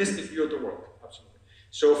deterministic view of the world, absolutely.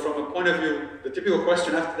 So from a point of view, the typical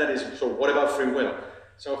question after that is, so what about free will?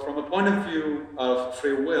 So from a point of view of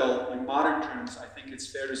free will, in modern terms, I think it's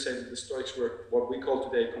fair to say that the Stoics were what we call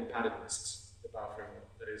today compatibilists about free will.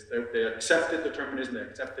 That is, they accepted determinism, they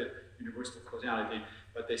accepted universal causality,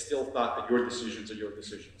 but they still thought that your decisions are your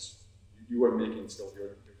decisions. You are making still your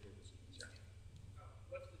decisions. Yeah.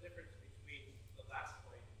 What's the difference between the last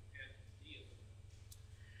point and deism?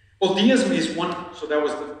 Well, deism is one, so that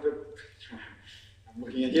was I'm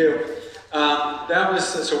looking at you.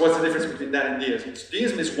 So what's the difference between that and deism? So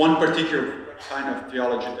deism is one particular kind of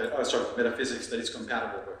theology, metaphysics that is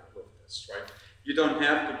compatible with this, right? You don't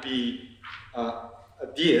have to be a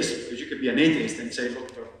deist, because you could be an atheist and say, look,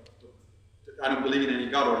 I don't believe in any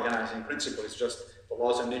God organizing principle, it's just the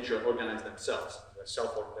laws of nature organize themselves. They're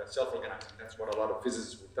self-organizing. That's what a lot of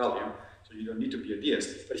physicists will tell you. So you don't need to be a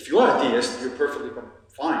deist. But if you are a deist, you're perfectly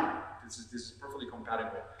fine. This is perfectly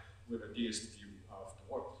compatible with a deist view of the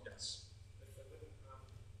world. Yes. If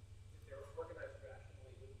they're organized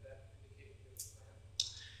rationally, wouldn't that indicate there's a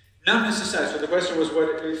plan? Not necessarily. So the question was,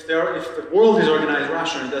 if the world is organized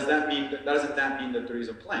rationally, doesn't that mean that there is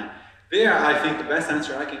a plan? There, I think the best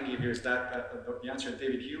answer I can give you is that the answer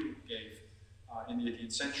David Hume gave in the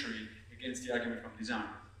 18th century against the argument from design.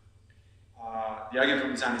 The argument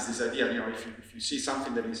from design is this idea, if you see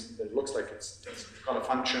something that looks like it's got a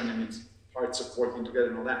function and its parts of working together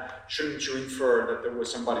and all that, shouldn't you infer that there was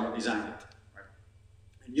somebody who designed it? Right?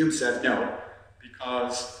 And Hume said no,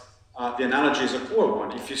 because the analogy is a poor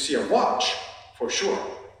one. If you see a watch, for sure,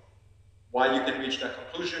 why you can reach that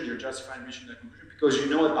conclusion, you're justifying reaching that conclusion, because you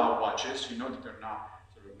know about watches, you know that they're not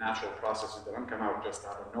sort of natural processes that don't come out just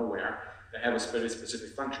out of nowhere. They have a very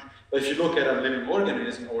specific function. But if you look at a living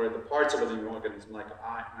organism or at the parts of a living organism, like an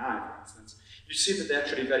eye, for instance, you see that they're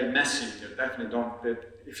actually very messy. They definitely don't.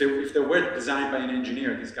 If they were designed by an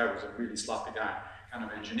engineer, this guy was a really sloppy guy, kind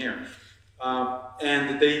of engineer.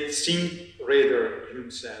 And they seem rather, Hume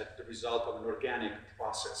said, the result of an organic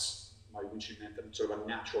process, by which he meant sort of a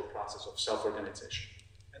natural process of self-organization.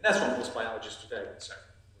 And that's what most biologists today would say.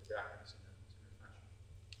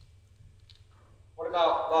 What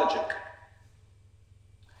about logic?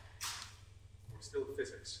 Still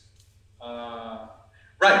physics.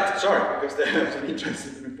 Right, sorry, because there's an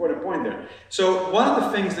interesting, important point there. So one of the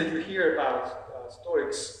things that you hear about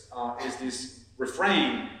Stoics is this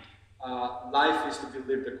refrain, life is to be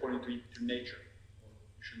lived according to nature.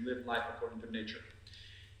 You should live life according to nature.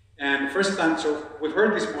 And the first time, so we've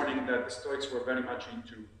heard this morning that the Stoics were very much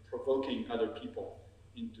into provoking other people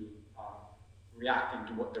into reacting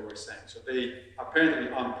to what they were saying. So they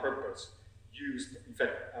apparently on purpose used, in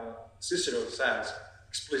fact, Cicero says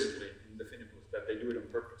explicitly in the Finibus that they do it on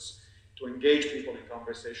purpose, to engage people in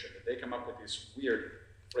conversation, that they come up with these weird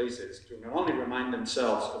phrases to not only remind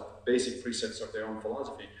themselves of the basic precepts of their own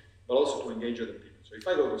philosophy, but also to engage other people. So if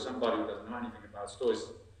I go to somebody who doesn't know anything about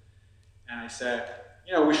Stoicism, and I say,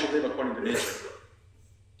 you know, we should live according to nature,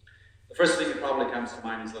 the first thing that probably comes to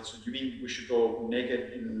mind is, so you mean we should go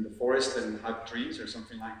naked in the forest and hug trees or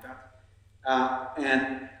something like that?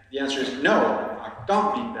 And the answer is no, I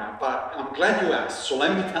don't mean that, but I'm glad you asked, so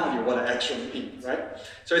let me tell you what I actually mean, right?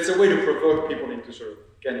 So it's a way to provoke people into sort of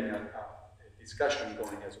getting a discussion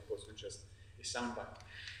going as opposed to just a soundbite.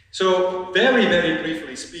 So very, very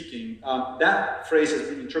briefly speaking, that phrase has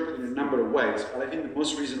been interpreted in a number of ways, but I think the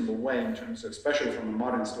most reasonable way in terms of, especially from a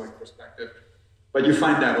modern Stoic perspective, but you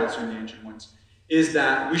find that also in the ancient ones, is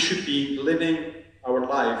that we should be living our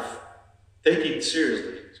life taking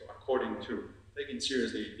seriously, so according to, taking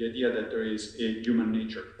seriously the idea that there is a human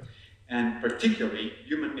nature. And particularly,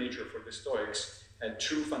 human nature for the Stoics had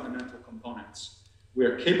two fundamental components. We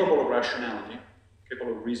are capable of rationality,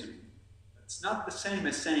 capable of reasoning. It's not the same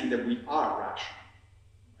as saying that we are rational,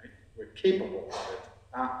 right? We're capable of it.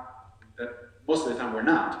 That most of the time we're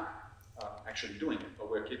not actually doing it, but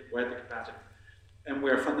we have the capacity. And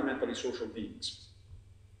we're fundamentally social beings.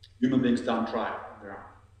 Human beings don't try on their own.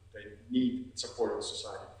 They need support of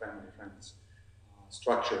society, family, friends,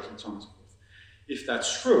 structures, and so on and so forth. If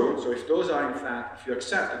that's true, so if those are in fact, if you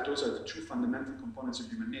accept that those are the two fundamental components of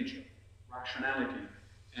human nature, rationality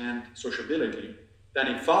and sociability, then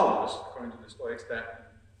it follows, according to the Stoics,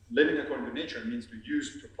 that living according to nature means to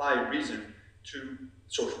apply reason to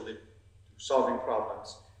social living, to solving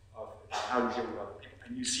problems of how to deal with other people.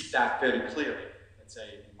 And you see that very clearly, let's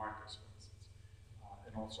say, in Marcus, for instance,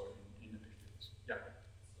 and also in Epictetus. Yeah.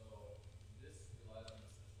 So this relies on the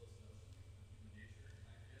essentialist notion of human nature,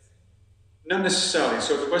 I'm guessing? Not necessarily.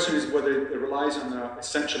 So the question is whether it relies on the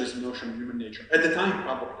essentialist notion of human nature. At the time,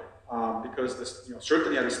 probably, because this,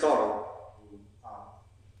 certainly Aristotle, who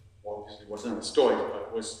obviously wasn't a Stoic,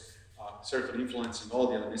 but was certainly influencing all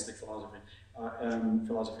the Hellenistic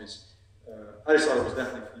philosophies. Aristotle was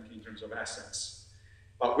definitely thinking in terms of essence,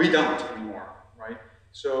 but we don't anymore, right?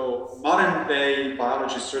 So modern day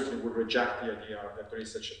biologists certainly would reject the idea that there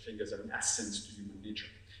is such a thing as an essence to human nature.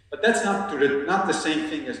 But that's not the same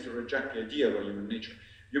thing as to reject the idea of a human nature.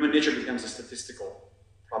 Human nature becomes a statistical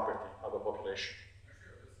property of a population.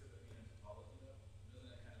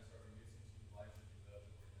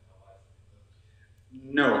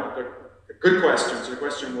 No, good question. So the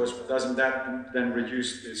question was, doesn't that then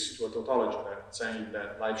reduce this to a tautology, that saying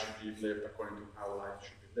that life should be lived according to how life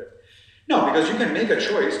should be lived? No, because you can make a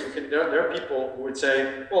choice. There are people who would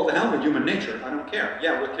say, well, the hell with human nature, I don't care.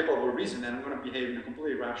 Yeah, we're capable of reason, and I'm going to behave in a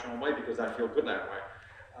completely rational way because I feel good that way.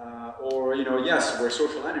 Or, yes, we're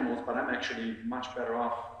social animals, but I'm actually much better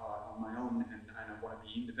off on my own, and I want to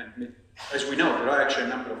be independent. As we know, there are actually a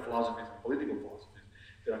number of philosophies and political philosophies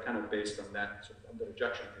that are kind of based on that, sort of, on the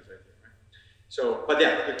rejection of this idea, right? So, but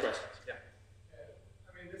yeah, good questions, yeah.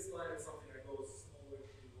 I mean, this line is something that goes all the way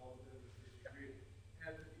through all the different degree,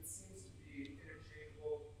 and it seems to be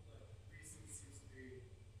interchangeable. Like reason seems to be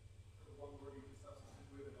the one word you can substitute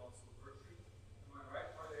with, and also virtue. Am I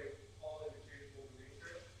right? Are they all interchangeable in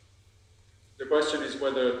nature? The question is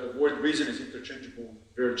whether the word reason is interchangeable with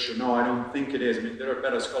virtue. No, I don't think it is. I mean, there are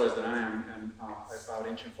better scholars than I am and about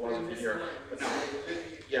ancient philosophy here. But no,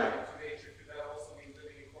 yeah. Could that also mean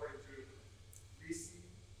living according to reason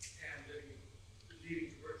and leading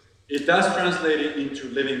to virtue? It does translate it into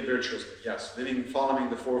living virtuously, yes. Living following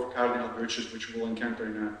the four cardinal virtues, which we'll encounter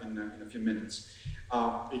in a few minutes.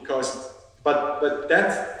 But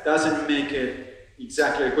that doesn't make it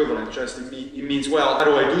exactly equivalent. Just it means, well, how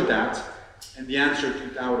do I do that? And the answer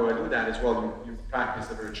to how do I do that is, well, you practice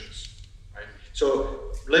the virtues, right?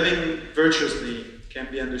 So living virtuously can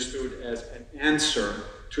be understood as an answer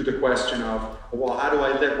to the question of, well, how do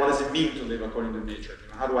I live? What does it mean to live according to nature?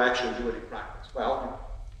 How do I actually do it in practice? Well,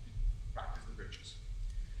 you practice the virtues.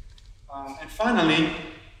 And finally,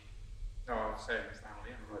 no, I was saying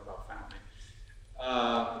finally, I don't know about family.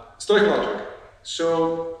 Stoic logic.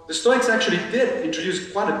 So the Stoics actually did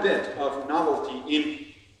introduce quite a bit of novelty in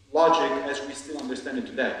logic as we still understand it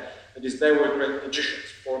today. That is, they were great logicians,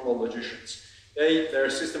 formal logicians. Their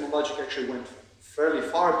system of logic actually went fairly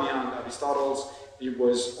far beyond Aristotle's. It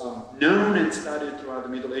was known and studied throughout the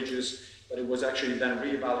Middle Ages, but it was actually then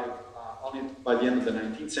reevaluated only by the end of the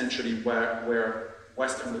 19th century, where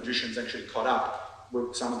Western logicians actually caught up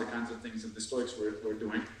with some of the kinds of things that the Stoics were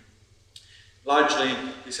doing. Largely,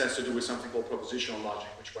 this has to do with something called propositional logic,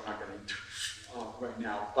 which we're not getting into. right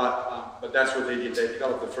now, but that's what they did. They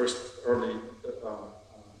developed the first early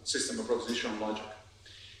system of propositional logic.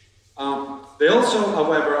 They also,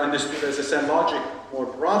 however, understood, as I said, logic more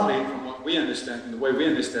broadly from what we understand, and the way we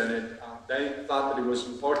understand it. They thought that it was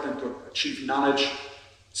important to achieve knowledge.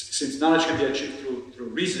 Since knowledge can be achieved through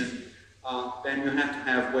reason, then you have to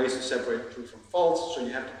have ways to separate true from false, so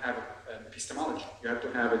you have to have an epistemology. You have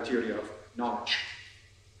to have a theory of knowledge.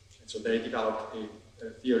 And so they developed a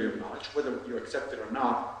theory of knowledge. Whether you accept it or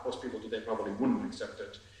not, most people today probably wouldn't accept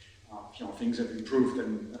it. Things have improved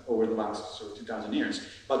over the last 2,000 years.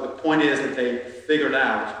 But the point is that they figured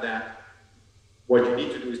out that what you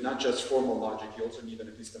need to do is not just formal logic, you also need an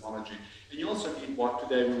epistemology. And you also need what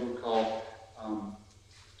today we would call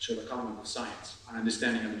sort of cognitive science, an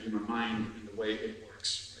understanding of the human mind and the way it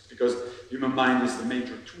works. Right? Because human mind is the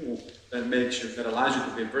major tool that allows you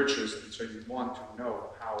to be virtuous, and so you want to know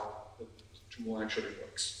how the tool actually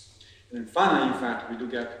works. And then finally, in fact, we do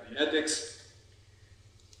get to the ethics,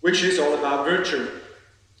 which is all about virtue.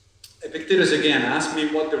 Epictetus again asked me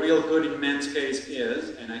what the real good in man's case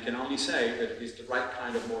is, and I can only say that it is the right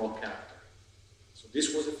kind of moral character. So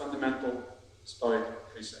this was a fundamental Stoic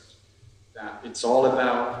precept, that it's all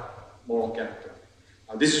about moral character.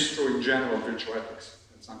 This is true in general of virtue ethics.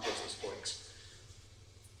 It's not just the Stoics,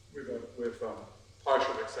 with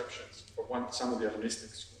partial exceptions for some of the Hellenistic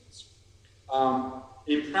schools.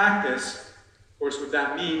 In practice, of course, what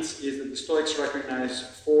that means is that the Stoics recognize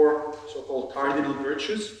 4 so-called cardinal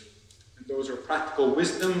virtues, and those are practical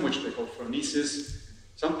wisdom, which they call phronesis.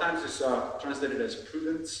 Sometimes it's translated as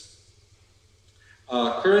prudence,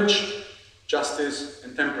 courage, justice,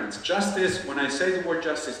 and temperance. Justice, when I say the word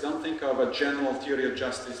justice, don't think of a general theory of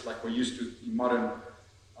justice like we're used to in modern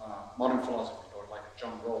philosophy, or like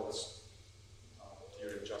John Rawls'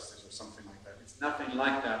 theory of justice or something like that. It's nothing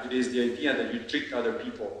like that. It is the idea that you treat other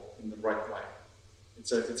people in the right way.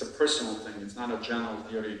 It's a personal thing. It's not a general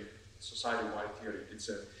theory, society-wide theory.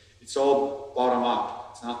 It's all bottom up.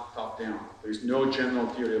 It's not top down. There's no general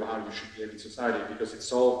theory of how you should behave in society because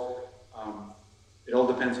it all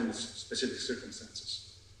depends on the specific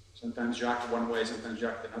circumstances. Sometimes you act one way, sometimes you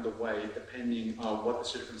act another way, depending on what the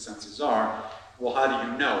circumstances are. Well, how do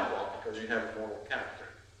you know? Well, because you have a moral character.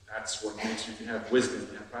 That's what makes you have wisdom.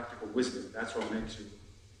 You have practical wisdom. That's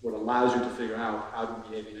what allows you to figure out how to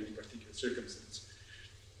behave in any particular circumstance.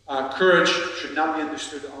 Courage should not be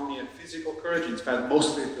understood only as physical courage. In fact,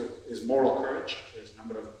 mostly it is moral courage. There's a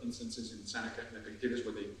number of instances in Seneca and Epictetus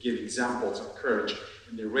where they give examples of courage,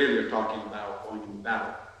 and they rarely are talking about going into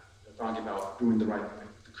battle. They're talking about doing the right thing.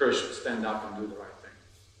 The courage to stand up and do the right thing.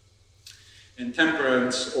 And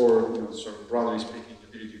temperance, or sort of broadly speaking, the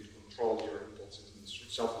ability to control your impulses and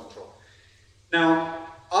self-control. Now,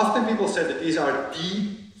 often people say that these are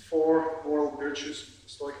the 4 moral virtues,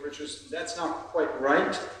 Stoic virtues. That's not quite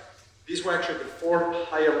right. These were actually the 4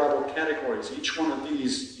 higher level categories. In each one of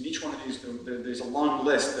these, there's a long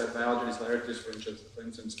list that Diogenes Laertius, for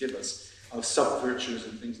instance, give us of sub-virtues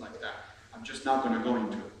and things like that. I'm just not going to go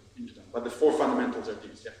into them. But the 4 fundamentals are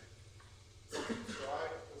these, yeah. So I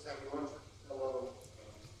was having lunch with a fellow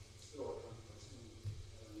Stoic person,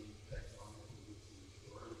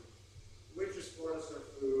 which is for us our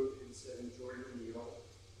food and said, enjoy your meal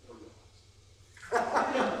or not.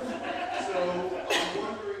 So I'm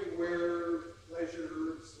wondering where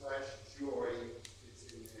pleasure/joy fits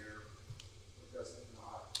in there, or does it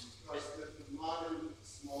not? Because the modern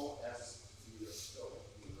small s view of Stoic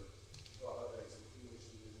humor thought of as a foolish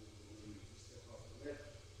and to step off the lip,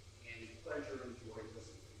 and pleasure and joy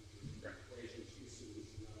doesn't fit in the equation. It's usually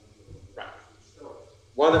not Stoic.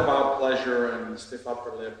 What about pleasure and stiff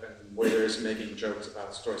upper lip and waiters making jokes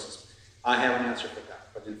about Stoicism? I have an answer for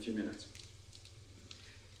that, but in a few minutes.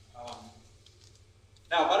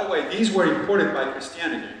 Now, by the way, these were imported by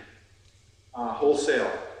Christianity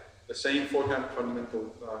wholesale. The same 4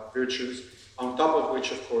 fundamental virtues, on top of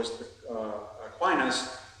which, of course,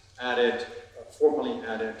 Aquinas formally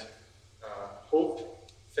added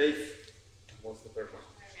hope, faith, and what's the third one?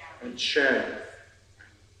 And charity.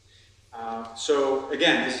 So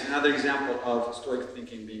again, this is another example of Stoic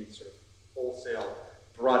thinking being sort of wholesale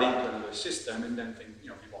brought into another system, and then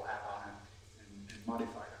people add on and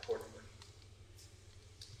modify it accordingly.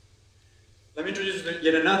 Let me introduce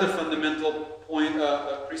yet another fundamental point,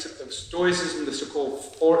 precept of Stoicism, the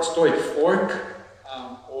so-called Stoic fork,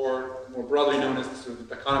 or more broadly known as the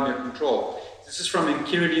dichotomy of control. This is from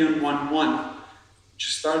Enchiridion 1:1,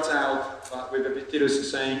 which starts out with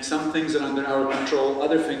Epictetus saying, some things are under our control,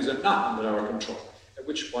 other things are not under our control. At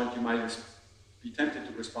which point you might be tempted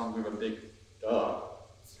to respond with a big duh.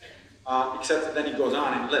 except that then he goes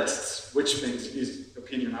on and lists which things, in his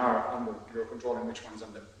opinion, are under your control and which ones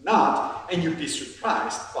under not, and you'd be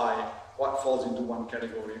surprised by what falls into one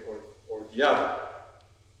category or the other.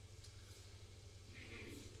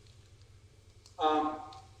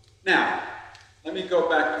 Now, let me go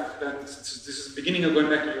back to then, this is the beginning of going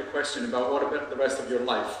back to your question about what about the rest of your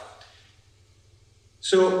life.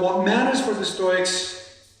 So what matters for the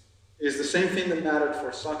Stoics is the same thing that mattered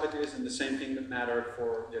for Socrates and the same thing that mattered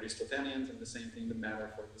for the Aristotelians and the same thing that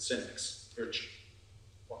mattered for the Cynics, virtue.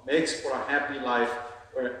 What makes for a happy life,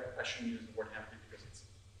 or I shouldn't use the word happy because it's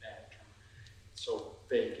a bad term, it's so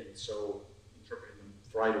vague and so interpreted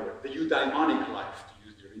right away. The eudaimonic life, to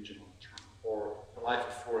use the original term, or the life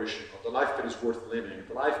of flourishing, or the life that is worth living,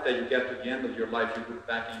 the life that you get to the end of your life, you look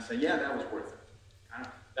back and you say, yeah, that was worth it.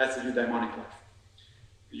 That's the eudaimonic life.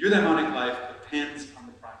 The eudaimonic life depends on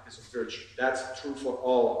the practice of virtue. That's true for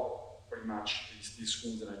all, pretty much, these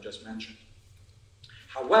schools that I just mentioned.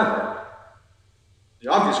 However, the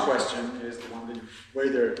obvious question is the one that you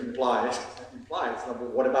later implies,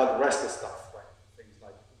 what about the rest of the stuff, like things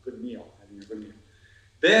like a good meal, having a good meal.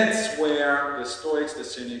 That's where the Stoics, the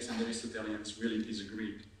Cynics, and the Aristotelians really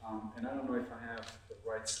disagreed. And I don't know if I have the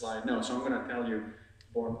right slide. No, so I'm going to tell you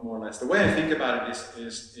more or less. The way I think about it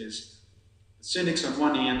is the Cynics on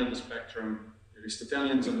one end of the spectrum, the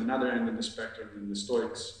Aristotelians on another end of the spectrum, and the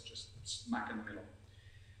Stoics just smack in the middle.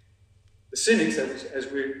 The Cynics,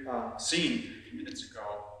 as we've seen a few minutes ago,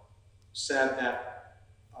 said that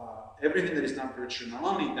everything that is not virtue not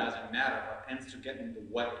only doesn't matter, but tends to get in the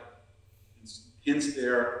way. Hence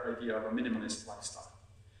their idea of a minimalist lifestyle.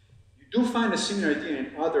 You do find a similar idea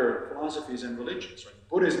in other philosophies and religions. Right?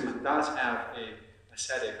 Buddhism does have a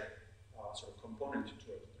ascetic sort of component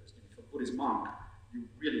to it. For a Buddhist monk, you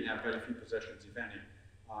really have very few possessions, if any.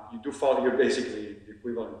 You do follow, you're basically the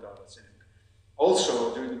equivalent of a cynic.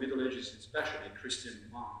 Also, during the Middle Ages, especially Christian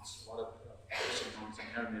monks, a lot of Christian monks and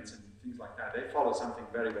hermits and things like that, they follow something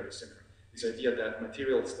very, very similar. This idea that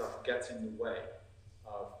material stuff gets in the way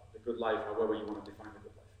of the good life, however you want to define the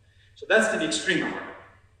good life. So that's the extreme of it,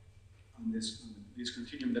 on this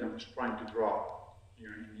continuum that I'm just trying to draw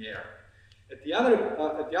here in the air. At the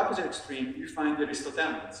opposite extreme, you find the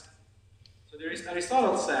Aristotelians. So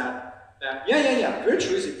Aristotle said that,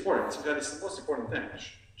 virtue is important. So that is the most important thing.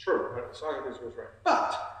 True, but Socrates was right.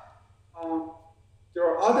 But there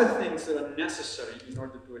are other things that are necessary in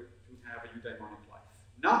order to have a eudaimonic life.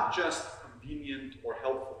 Not just convenient or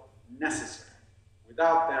helpful, necessary.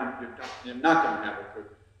 Without them, you're not going to have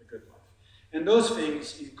a good life. And those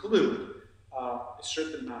things include a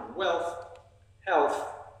certain amount of wealth, health,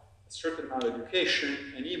 a certain amount of education,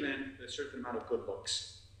 and even a certain amount of good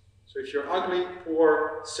looks. So if you're ugly,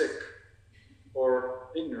 poor, sick, or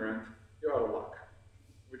ignorant, you're out of luck.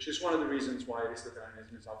 Which is one of the reasons why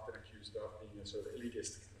Aristotelianism is often accused of being a sort of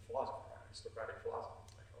elitist kind of philosophy, aristocratic philosophy.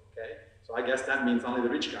 It's like, okay, so I guess that means only the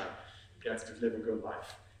rich guy gets to live a good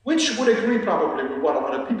life. Which would agree probably with what a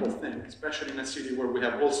lot of people think, especially in a city where we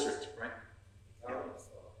have Wall Street, right?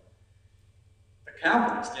 A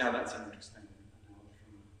Calvinist, yeah, that's an interesting analogy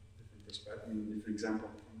from a different perspective, different example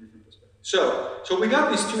from a different perspective. So we got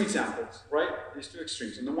these two examples, right? These two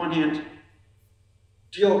extremes. On the one hand,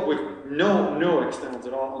 deal with no externals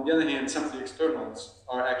at all. On the other hand, some of the externals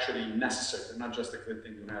are actually necessary. They're not just a good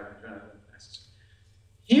thing to have in general, they're necessary.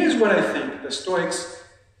 Here's what I think the Stoics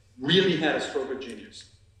really had a stroke of genius.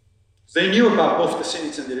 They knew about both the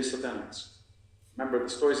Cynics and the Aristotelians. Remember, the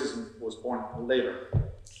Stoicism was born later,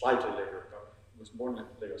 slightly later, but it was born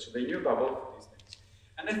later. So they knew about both of these things.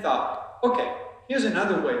 And they thought, okay, here's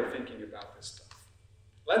another way of thinking about this stuff.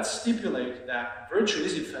 Let's stipulate that virtue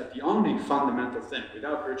is in fact the only fundamental thing.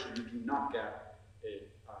 Without virtue, you do not get a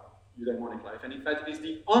eudaimonic life. And in fact, it is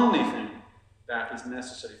the only thing that is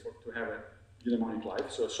necessary to have a eudaimonic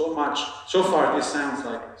life. So far, this sounds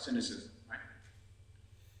like cynicism.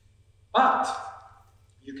 But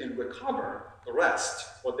you can recover the rest,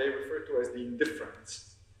 what they refer to as the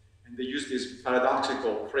indifference. And they use this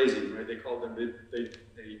paradoxical phrasing, right? They call them, they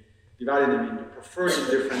divided them into preferred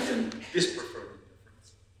indifference and dispreferred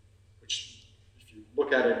indifference. Which, if you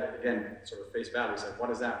look at it, again, sort of face value, say, what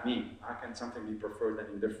does that mean? How can something be preferred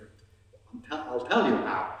and indifferent? I'll tell you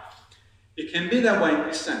how. It can be that way in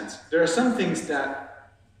this sense. There are some things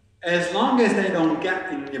that, as long as they don't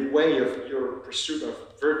get in the way of your pursuit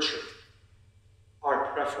of virtue,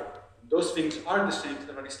 are preferable. Those things are the same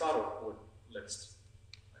that Aristotle would list.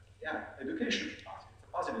 Like, yeah, education is positive. It's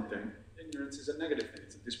a positive thing. Ignorance is a negative thing.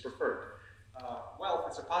 It's a dispreferred.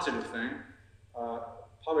 Wealth is a positive thing.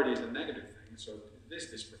 Poverty is a negative thing. So it is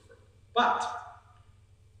dispreferred. But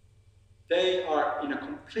they are in a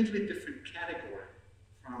completely different category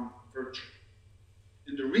from virtue. virtue.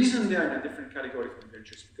 And the reason they are in a different category from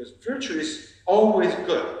virtue is because virtue is always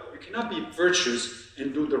good. You cannot be virtuous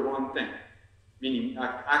and do the wrong thing, meaning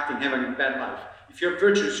acting, having a bad life. If you're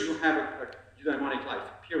virtuous, you have a eudaimonic life,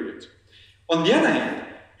 period. On the other hand,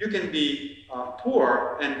 you can be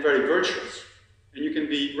poor and very virtuous, and you can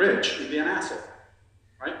be rich and be an asshole,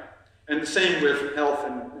 right? And the same with health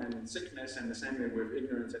and sickness, and the same way with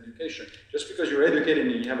ignorance and education. Just because you're educated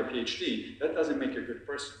and you have a PhD, that doesn't make you a good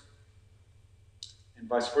person. And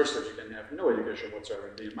vice versa, you can have no education whatsoever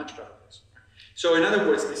and be a much better person. Right? So in other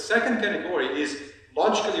words, the second category is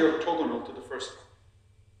logically orthogonal to the first one.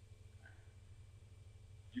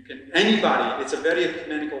 You can, anybody, it's a very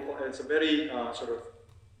ecumenical, it's a very sort of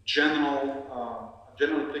general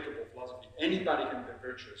applicable philosophy. Anybody can be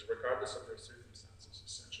virtuous, regardless of their circumstances,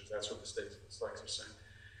 essentially. That's what the Stoics are saying.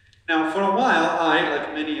 Now, for a while, I,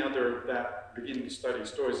 like many other that begin to study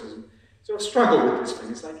Stoicism, sort of struggle with this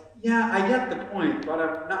thing. It's like, yeah, I get the point, but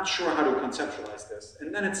I'm not sure how to conceptualize this.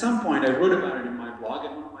 And then at some point, I wrote about it in my blog,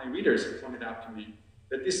 and one of my readers pointed out to me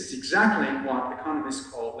that this is exactly what economists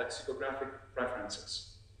call lexicographic preferences.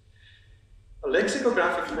 A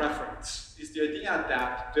lexicographic preference is the idea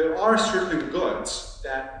that there are certain goods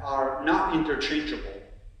that are not interchangeable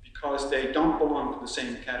because they don't belong to the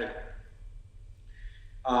same category.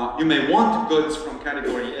 You may want goods from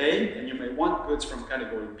category A, and you may want goods from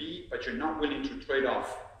category B, but you're not willing to trade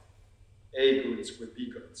off A goods with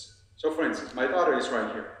B goods. So for instance, my daughter is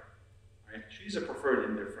right here. Right? She's a preferred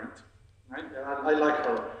indifferent. Right? I like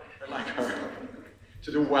her. I like her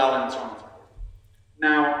to do well and so on and so forth.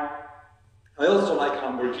 Now, I also like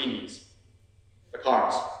Lamborghinis, the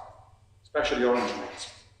cars, especially orange ones.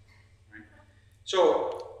 Right?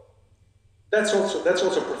 So that's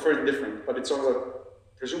also preferred indifferent, but it's also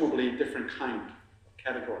presumably a different kind of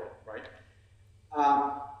category, right?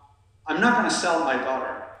 I'm not going to sell my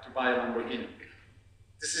daughter to buy a Lamborghini.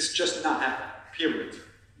 This is just not happening, period.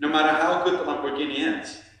 No matter how good the Lamborghini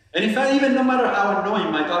is. And in fact, even no matter how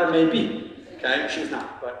annoying my daughter may be, okay, she's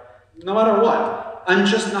not, but no matter what, I'm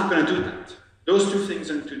just not going to do that. Those two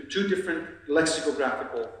things into two different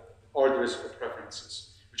lexicographical orders of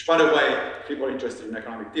preferences, which, by the way, if people are interested in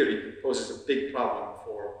economic theory, poses a big problem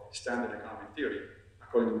for standard economic theory,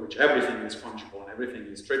 according to which everything is fungible and everything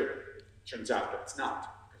is tradable. It turns out that it's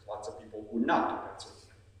not, because lots of people would not do that sort of thing.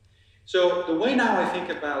 So the way now I think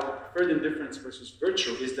about preferred indifference versus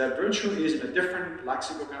virtue is that virtue is in a different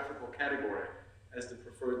lexicographical category as the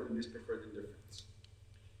preferred and dispreferred indifference.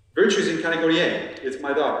 Virtue is in category A, it's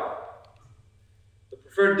my daughter. The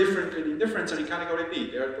preferred different and indifference are in category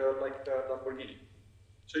B, they're like the Lamborghini.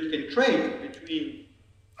 So you can trade between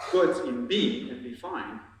goods in B and be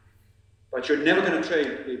fine, but you're never going to trade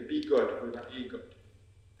a B good with an A good.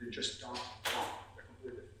 They just don't belong. They're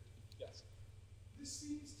completely different. Yes? This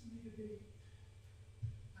seems to me to be,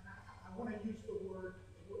 and I want to use the word,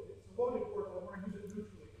 it's a loaded word, but I want to use it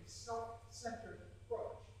neutrally, a self-centered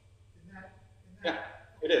approach. Yeah,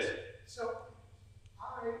 it is. So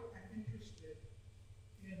I am interested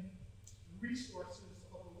in the resources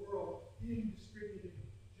of the world being distributed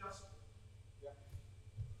justly. Yeah.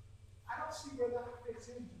 I don't see where that fits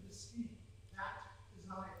into the scheme, that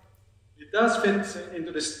desire. It does fit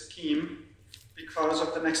into the scheme because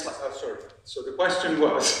of the next slide. Oh, sorry. So the question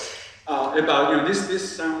was about,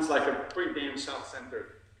 this sounds like a pretty damn self-centered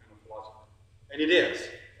kind of philosophy. And it is.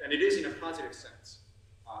 And it is in a positive sense.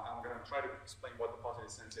 I'm going to try to explain what the positive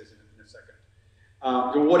sense is in a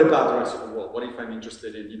second. What about the rest of the world? What if I'm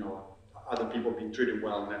interested in, other people being treated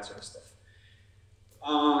well and that sort of stuff?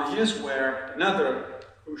 Here's where another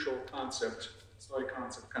crucial concept, Stoic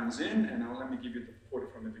concept, comes in, and now let me give you the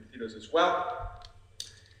quote from Epictetus as well.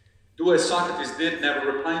 Do as Socrates did,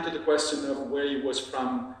 never replying to the question of where he was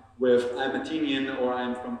from with I'm Athenian or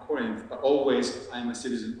I'm from Corinth, but always I'm a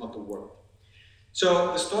citizen of the world. So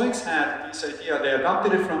the Stoics had this idea, they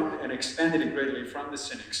adopted it from and expanded it greatly from the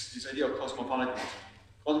Cynics, this idea of cosmopolitanism.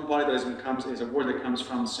 Cosmopolitanism is a word that comes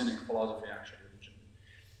from Cynic philosophy, actually.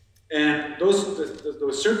 And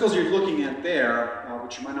those circles you're looking at there,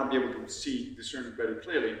 which you might not be able to discern very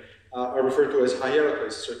clearly, are referred to as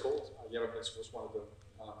Hierocles circles. Hierocles was one of the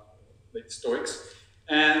late Stoics.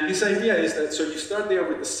 And this idea is that, so you start there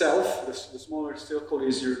with the self, the smaller circle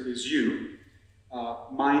is you,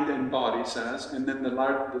 mind and body says, and then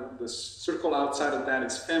the circle outside of that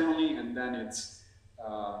is family, and then it's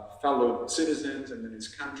fellow citizens, and then it's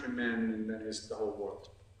countrymen, and then it's the whole world.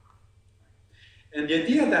 And the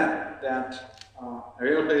idea that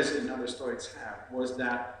Hierocles and other Stoics had was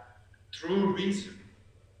that through reason,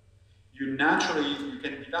 you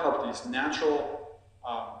can develop these natural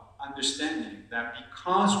understanding that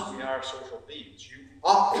because we are social beings, you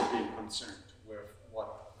ought to be concerned with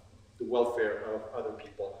what the welfare of other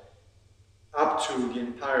people, up to the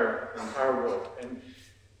entire world. And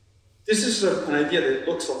this is an idea that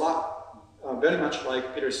looks a lot, very much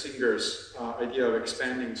like Peter Singer's idea of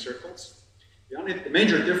expanding circles. The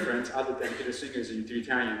major difference, other than Peter Singer is a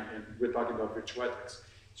utilitarian, and we're talking about virtue ethics.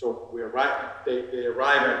 So they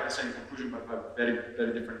arrive at the same conclusion, but by very,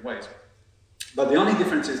 very different ways. But the only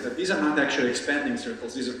difference is that these are not actually expanding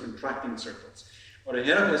circles, these are contracting circles. What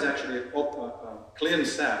Heracles actually clearly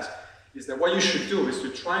says is that what you should do is to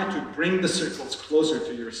try to bring the circles closer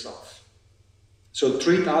to yourself. So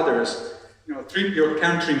treat others, treat your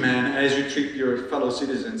countrymen as you treat your fellow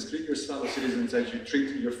citizens, treat your fellow citizens as you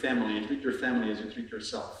treat your family as you treat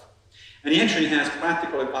yourself. And he actually has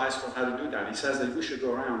practical advice for how to do that. He says that we should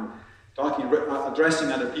go around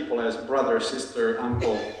addressing other people as brother, sister,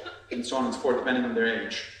 uncle, and so on and so forth, depending on their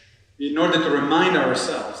age, in order to remind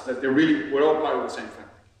ourselves that we're all part of the same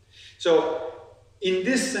family. So, in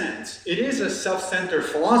this sense, it is a self-centered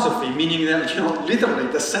philosophy, meaning that, literally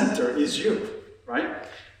the center is you, right?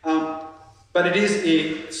 But it is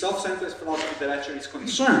a self-centered philosophy that actually is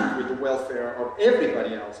concerned with the welfare of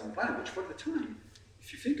everybody else on the planet, which for the time,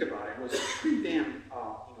 if you think about it, was a pretty damn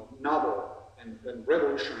novel and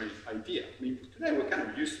revolutionary idea. I mean, today we're kind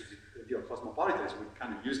of used to the idea of cosmopolitanism. We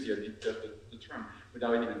kind of use the term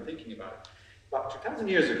without even thinking about it. But 2,000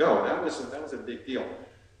 years ago, that was a big deal.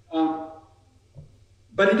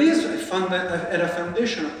 But it is at a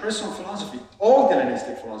foundation of personal philosophy. All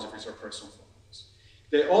Hellenistic philosophies are personal philosophies.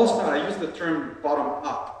 They all start, I used the term bottom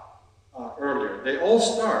up earlier. They all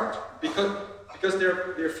start because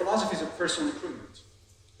they're philosophies of personal improvement.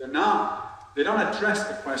 They don't address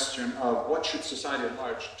the question of what should society at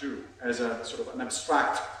large do as a sort of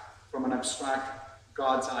from an abstract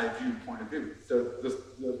God's eye view point of view.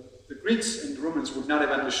 The Greeks and the Romans would not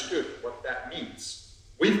have understood what that means.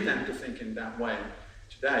 We tend to think in that way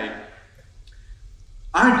today.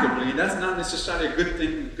 Arguably, that's not necessarily a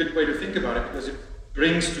good way to think about it, because it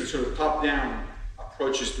brings to sort of top-down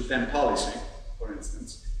approaches to then policy, for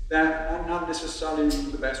instance, that are not necessarily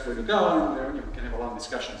the best way to go, and we can have a lot of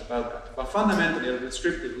discussions about that. But fundamentally, at a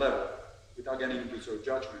descriptive level, without getting into sort of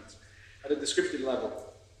judgments, at a descriptive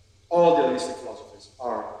level, all the Hellenistic philosophies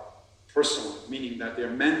are personal, meaning that they're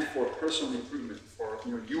meant for personal improvement, for,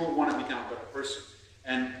 you will want to become a better person.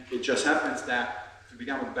 And it just happens that to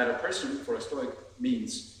become a better person for a Stoic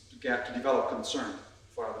means to develop concern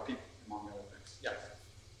for other people, among other things. Yeah.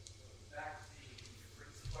 Back to the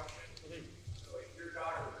first question. So if your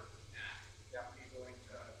daughter are you going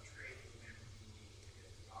to trade the Lamborghini to get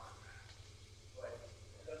your daughter back? But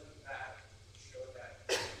doesn't that show that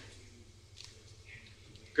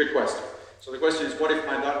Good question. So the question is, what if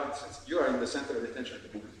my daughter, since you are in the center of attention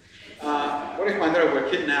at the moment, what if my daughter were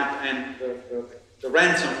kidnapped and the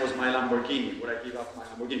ransom was my Lamborghini? Would I give up my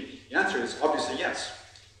Lamborghini? The answer is obviously yes.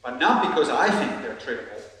 But not because I think they're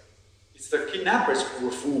tradable. It's the kidnappers who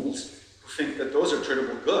are fools who think that those are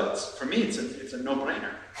tradable goods. For me, it's a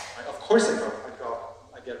no-brainer. Of course I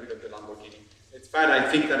get rid of the Lamborghini. In fact, I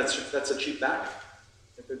think that that's a cheap bag.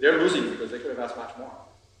 They're losing because they could have asked much more.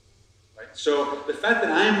 Right? So the fact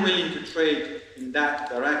that I am willing to trade in that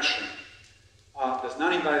direction does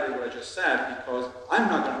not invalidate what I just said, because I'm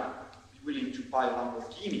not going to be willing to buy a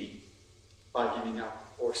Lamborghini by giving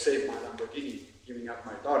up, or save my Lamborghini giving up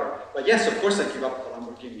my daughter. But yes, of course I give up the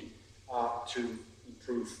Lamborghini to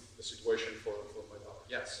improve the situation for my daughter.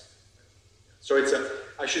 Yes. So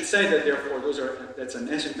I should say that therefore that's an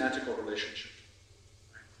asymmetrical relationship.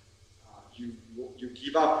 Right? You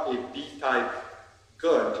give up a B-type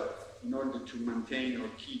good in order to maintain or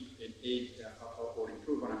keep an A or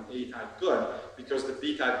improve on an A-type good, because the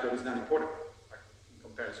B-type good is not important, right, in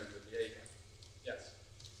comparison to the A-type. Yes.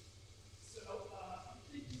 So I'm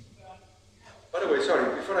thinking about. By the way, sorry,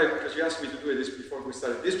 because you asked me to do this before we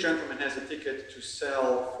started, this gentleman has a ticket to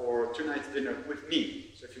sell for 2 nights dinner with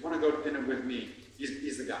me. So if you want to go to dinner with me,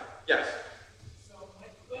 he's the guy. Yes. So my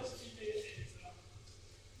question is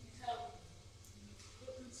we have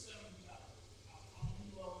put in some on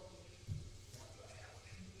well-being,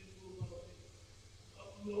 individual well-being, but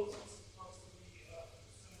we also supposed to be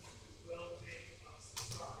concerned with the well-being of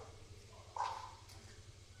society.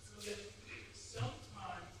 So that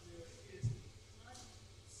sometimes there is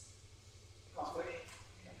conflicts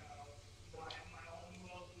between, my own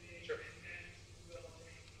well-being Sure. and then the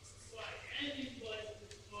well-being of society, and in like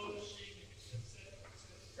the flourishing, et cetera, et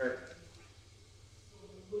cetera. Right. So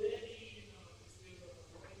where is there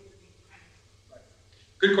a way we can kind of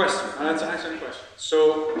Good question. That's an excellent question.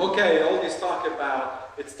 So, okay, all this talk about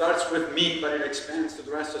it starts with me, but it expands to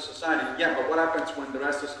the rest of society. Yeah, but what happens when the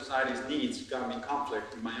rest of society's needs come in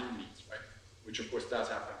conflict with my own needs, right? Which of course does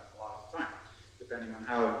happen a lot of the time, depending on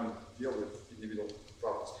how you deal with individual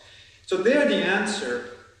problems. So there the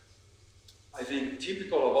answer, I think,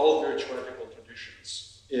 typical of all virtual ethical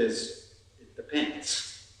traditions is it depends.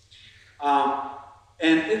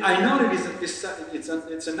 And I know that it's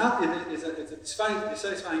a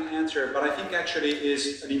satisfying answer, but I think actually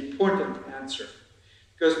is an important answer.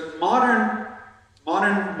 Because modern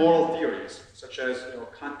moral theories, such as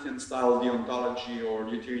Kantian-style deontology or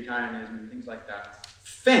utilitarianism and things like that,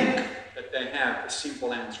 think that they have a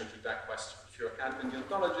simple answer to that question. If you're a Kantian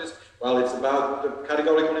deontologist, well, it's about the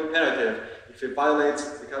categorical imperative. If it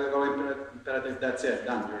violates the categorical imperative, that's it,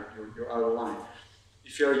 done. You're out of line.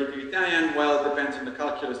 If you're a utilitarian, well, it depends on the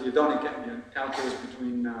calculus, the hedonic calculus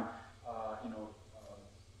between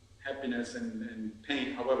happiness and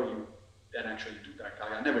pain, however you then actually do that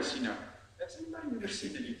calculus. I've never seen has anybody ever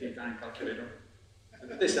seen a utilitarian calculator?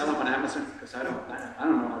 They sell them on Amazon? Because I don't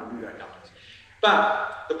know how to do that calculus.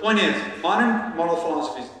 But the point is, modern moral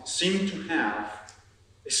philosophies seem to have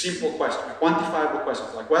a simple question, a quantifiable question,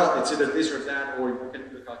 like, well, it's either this or that, or you can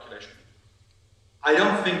do the calculation. I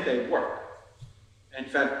don't think they work. In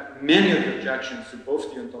fact, many of the objections to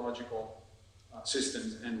both the ontological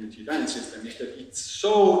systems and the utilitarian system is that it's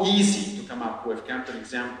so easy to come up with counter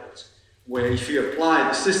examples where if you apply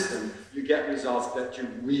the system, you get results that you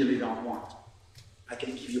really don't want. I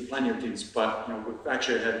can give you plenty of things, but we've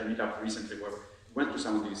actually had a meetup recently where we went through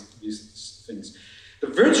some of these things. The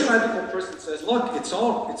virtual ethical person says, look, it's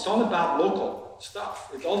all about local stuff.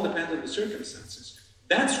 It all depends on the circumstances.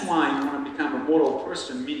 That's why you want to become a moral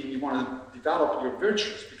person, meaning you want to develop your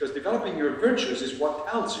virtues, because developing your virtues is what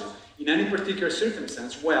tells you, in any particular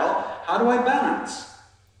circumstance, well, how do I balance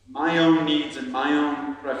my own needs and my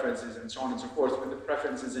own preferences and so on and so forth with the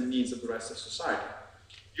preferences and needs of the rest of society?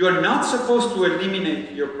 You are not supposed to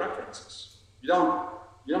eliminate your preferences. You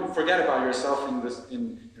don't forget about yourself in this.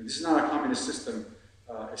 This is not a communist system,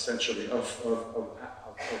 essentially, of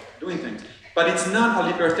doing things. But it's not a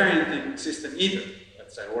libertarian system either,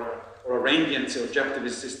 let's say, or a Randian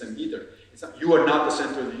objectivist system either. You are not the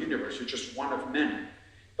center of the universe. You're just one of many.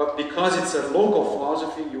 But because it's a local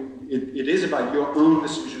philosophy, it is about your own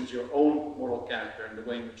decisions, your own moral character, and the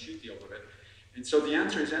way in which you deal with it. And so the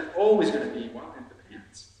answer is always going to be, well, it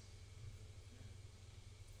depends.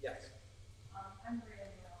 Yes? I'm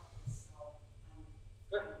really well, so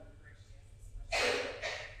Good. I'm encouraged to ask this question.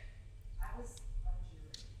 I was on a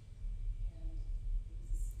jury, and it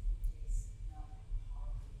was a simple case, not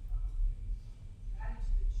horribly complicated. Got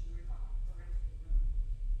into the jury box, or into the room.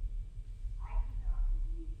 I could not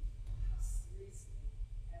believe how seriously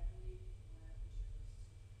every one of the jurors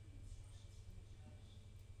took the instructions from the judge,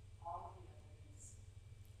 all of the evidence,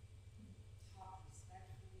 talked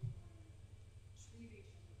respectfully to one another, treated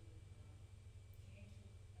each other with love, came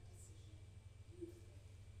to a decision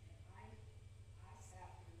beautifully. And I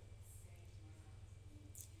sat here saying to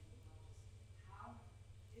myself, how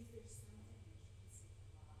is there something intrinsic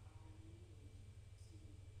about our need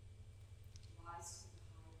to rise to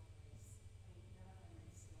the higher place? I mean, none of them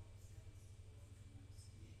are self-service wasn't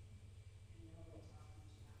to me. And nobody talked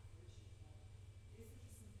much about virtue, but is there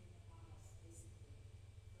something about us, basically,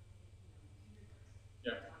 from kindergarten?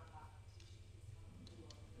 Yeah. Talk about teaching kids how to do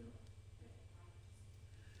all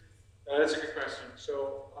That's a good question.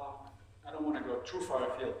 So I don't want to go too far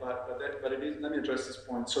afield, but it is. Let me address this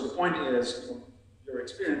point. So the point is, your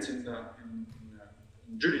experience in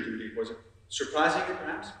jury duty was a surprisingly,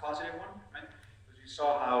 perhaps, positive one, right? Because you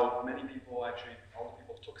saw how many people actually, all the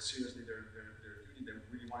people took seriously their duty. They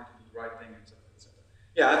really wanted to do the right thing, etc., etc.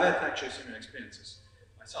 Yeah, I've had actually similar experiences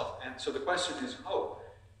myself. And so the question is,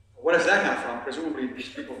 where does that come from? Presumably, these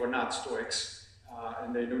people were not Stoics,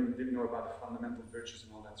 and they didn't know about the fundamental virtues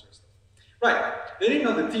and all that sort of stuff. Right, they didn't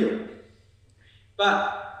know the theory.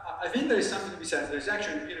 But I think there is something to be said. There's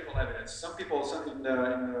actually empirical evidence. Some people,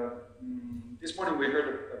 this morning we heard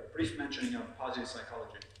a brief mentioning of positive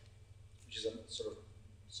psychology, which is a sort of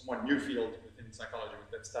somewhat new field within psychology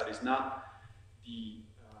that studies not the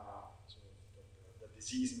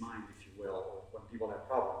diseased mind, if you will, or when people have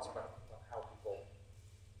problems, but how people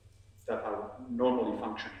that are normally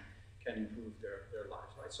functioning can improve their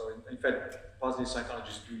lives, right? So in fact, positive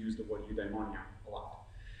psychologists do use the word eudaimonia a lot.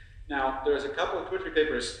 Now, there's a couple of poetry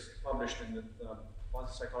papers published in the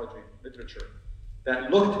positive psychology literature that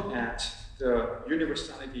looked at the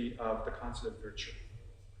universality of the concept of virtue.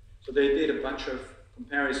 So they did a bunch of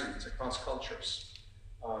comparisons across cultures,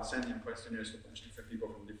 sending questionnaires to a bunch of different people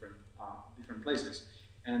from different places,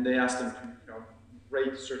 and they asked them to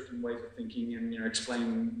rate certain ways of thinking and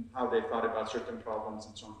explain how they thought about certain problems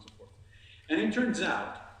and so on and so forth. And it turns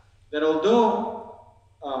out that although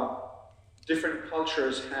different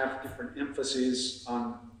cultures have different emphases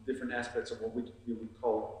on different aspects of what we would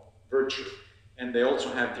call virtue, and they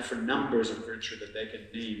also have different numbers of virtue that they can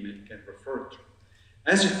name and can refer to.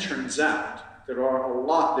 As it turns out, there's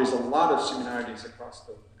a lot of similarities across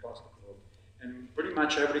the globe, and pretty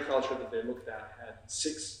much every culture that they looked at had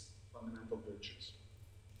 6 fundamental virtues.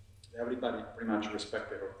 Everybody pretty much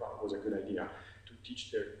respected or thought it was a good idea to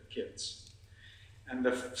teach their kids. And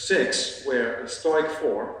the 6 were the Stoic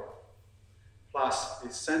 4, plus a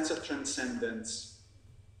sense of transcendence.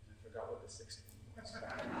 I forgot what the 6th one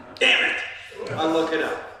was. Damn it! I'll look it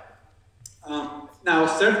up. Now,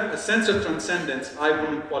 a sense of transcendence, I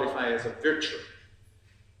wouldn't qualify as a virtue.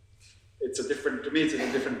 To me, it's in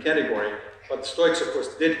a different category. But the Stoics, of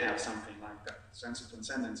course, did have something like that. Sense of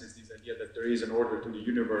transcendence is this idea that there is an order to the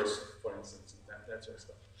universe, for instance, and that sort of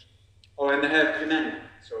stuff. Oh, and they have humanity.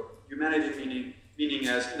 So humanity meaning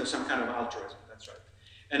as some kind of altruism. That's right.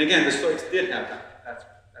 And again, the Stoics did have that.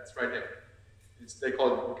 That's right there. They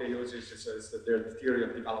call it bukeiosis. It says that they're the theory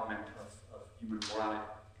of development of human morality.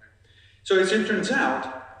 Right? So as it turns out,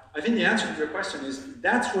 I think the answer to your question is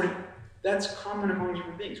that's common among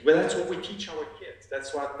human beings. Well, that's what we teach our kids.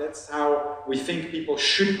 That's how we think people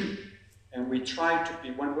should be. And we try to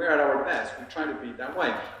be, when we're at our best, we try to be that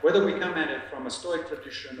way. Whether we come at it from a Stoic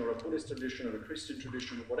tradition or a Buddhist tradition or a Christian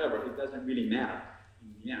tradition or whatever, it doesn't really matter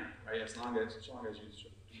in the end, right? As long as you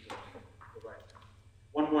sort of do the right thing.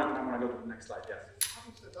 One more, and then I want to go to the next slide, yes.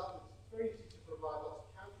 Having said that, it's very easy to provide lots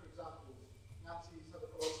of counterexamples. Nazis had a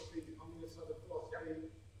philosophy, the communists had a philosophy,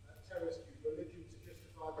 terrorists use religion to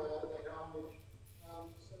justify their carnage.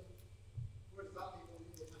 So where does that leave all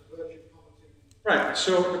the kind of virtue common to? Right,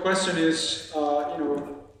 so the question is,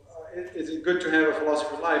 is it good to have a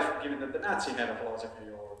philosophy of life given that the Nazi had a philosophy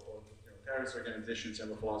or terrorist organizations have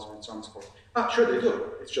a philosophy and so on and so forth? Sure they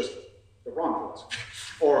do, it's just the wrong philosophy.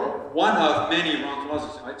 Or one of many wrong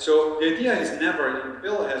philosophies, right? So the idea is never, and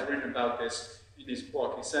Bill has written about this in his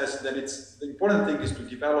book, he says that the important thing is to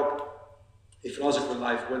develop a philosophy of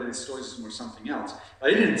life, whether it's Stoicism or something else.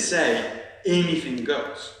 But he didn't say anything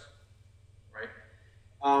goes, right?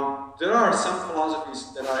 There are some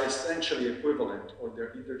philosophies that are essentially equivalent or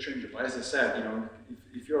they're interchangeable. As I said,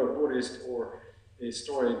 if you're a Buddhist or a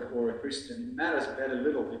Stoic or a Christian, it matters very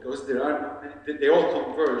little because they all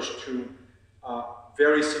converge to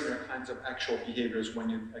very similar kinds of actual behaviors when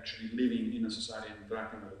you're actually living in a society and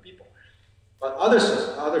interacting with other people. But other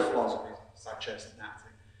philosophies, such as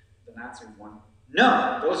the Nazi one,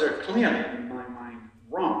 no, those are clearly, in my mind,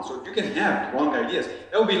 wrong. So you can have wrong ideas.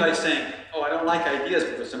 That would be like saying, oh, I don't like ideas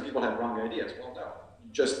because some people have wrong ideas. Well, no.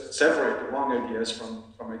 You just separate the wrong ideas from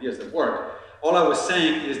ideas that work. All I was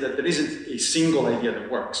saying is that there isn't a single idea that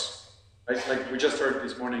works. Right? Like we just heard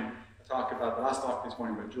this morning, the last talk this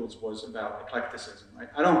morning by Jules was about eclecticism. Right?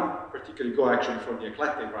 I don't particularly go actually for the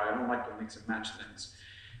eclectic, right? I don't like to mix and match things.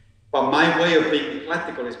 But my way of being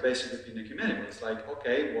eclectical is basically being ecumenical. It's like,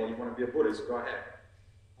 okay, well, you want to be a Buddhist, go ahead.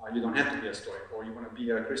 You don't have to be a Stoic. Or you want to be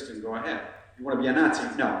a Christian, go ahead. You want to be a Nazi?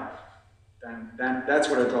 No. Then that's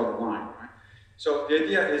where I draw the line, right? So the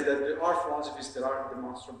idea is that there are philosophies that are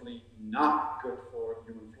demonstrably not good for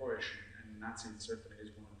human flourishing, and Nazi certainly is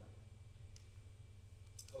one of them.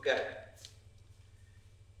 Okay.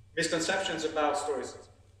 Misconceptions about Stoicism.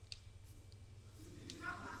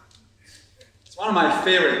 It's one of my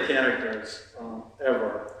favorite characters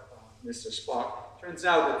ever, Mr. Spock. Turns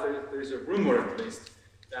out that there's a rumor, at least,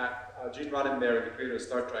 that Gene Roddenberry, the creator of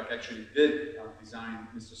Star Trek, actually did design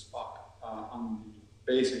Mr. Spock on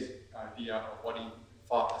the basic idea of what he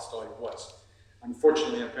thought a Stoic was.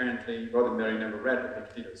 Unfortunately, apparently, Roddenberry never read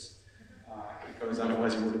Epictetus, because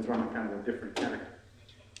otherwise he would have drawn kind of a different character.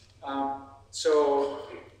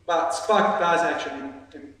 But Spock does actually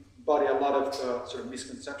embody a lot of sort of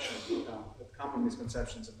misconceptions, common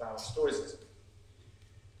misconceptions about Stoicism.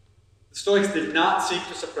 The Stoics did not seek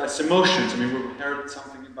to suppress emotions. I mean, we heard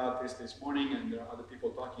something about this morning, and there are other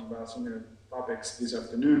people talking about similar topics this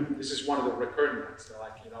afternoon. This is one of the recurrent ones. They're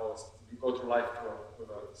like, you go through life with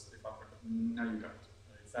a stiff upper. No, you don't.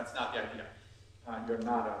 That's not the idea. You're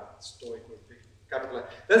not a Stoic with the capital S.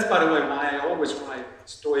 That's, by the way, why I always write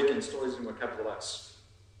Stoic and Stoicism with capital S.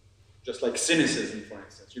 Just like cynicism, for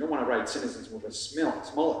instance. You don't want to write cynicism with a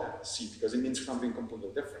small c because it means something completely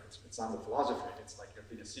different. It's not a philosophy. It's like you're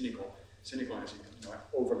being cynical as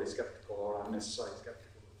overly skeptical or unnecessarily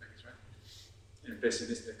skeptical of things, right?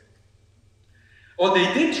 Pessimistic. What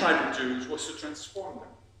they did try to do was to transform them,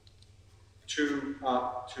 to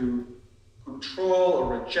control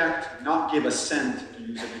or reject, not give assent, to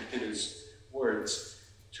use Epictetus' words,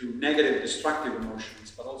 to negative, destructive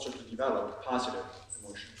emotions, but also to develop positive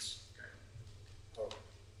emotions. Okay.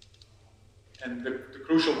 And the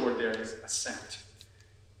crucial word there is assent.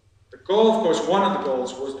 The goal, of course, one of the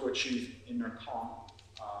goals was to achieve inner calm,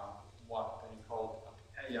 what they called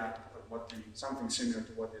apeia, or something similar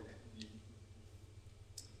to what the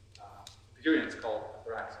Epicureans called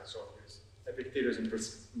ataraxia, so it's Epictetus in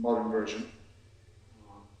this modern version.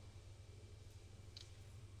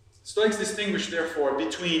 Stoics distinguish, therefore,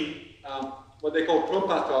 between what they call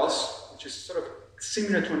propathos, which is sort of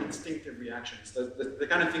similar to an instinctive reaction. It's the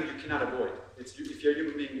kind of thing you cannot avoid. If you're a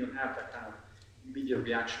human being, you have that kind of immediate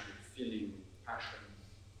reaction, feeling, passion,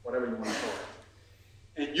 whatever you want to call it.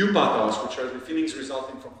 And eupathos, which are the feelings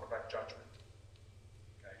resulting from correct judgment.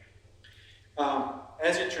 Okay.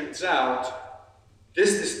 As it turns out,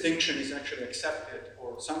 this distinction is actually accepted,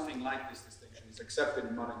 or something like this distinction is accepted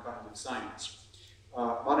in modern cognitive science.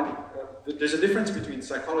 There's a difference between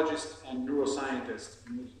psychologists and neuroscientists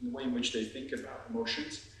in the way in which they think about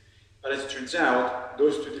emotions. But as it turns out,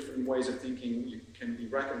 those two different ways of thinking can be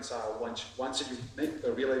reconciled once you make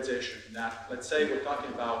the realization that, let's say we're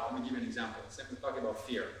talking about, let me give you an example. Let's say we're talking about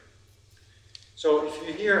fear. So if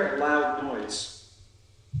you hear a loud noise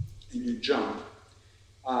and you jump,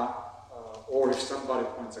 or if somebody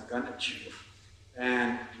points a gun at you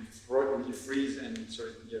and you freeze and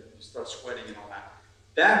you start sweating and all that,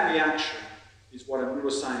 that reaction is what a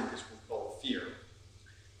neuroscientist would call fear.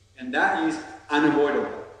 And that is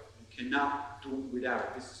unavoidable. You cannot do without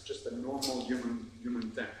it. This is just a normal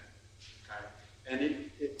human thing. Okay?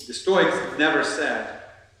 And the Stoics never said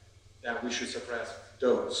that we should suppress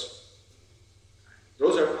those. Okay?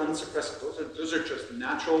 Those are unsuppressible. Those are just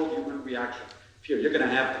natural human reactions. Fear, you're going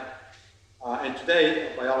to have them. And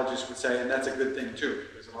today, biologists would say, and that's a good thing too,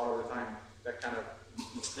 because a lot of the time, that kind of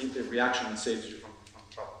instinctive reaction saves you from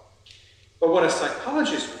trouble. But what a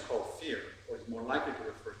psychologist would call fear, or is more likely to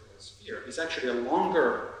refer to as fear, is actually a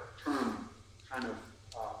longer term kind of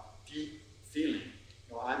deep feeling.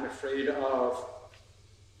 I'm afraid of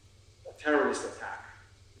a terrorist attack.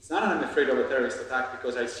 It's not that I'm afraid of a terrorist attack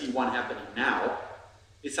because I see one happening now.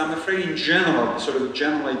 It's I'm afraid in general, sort of the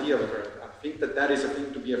general idea of a terrorist attack. I think that is a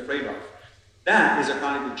thing to be afraid of. That is a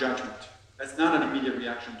cognitive judgment. That's not an immediate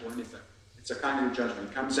reaction to anything. It's a cognitive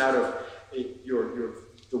judgment. It comes out of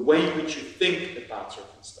the way in which you think about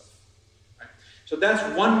certain stuff. Right? So that's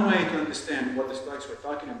one way to understand what the Stoics were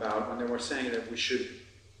talking about when they were saying that we should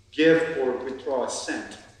give or withdraw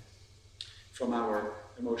assent from our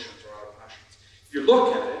emotions or our passions. If you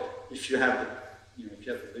look at it, if you have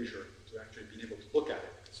the leisure to actually be able to look at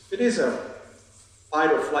it, so if it is a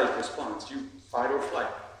fight or flight response, you fight or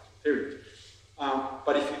flight, period.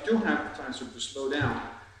 But if you do have the time to slow down,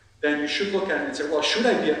 then you should look at it and say, well, should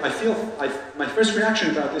I be, my first reaction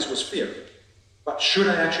about this was fear, but should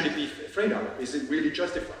I actually be afraid of it? Is it really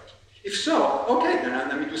justified? If so, okay, then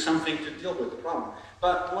let me do something to deal with the problem.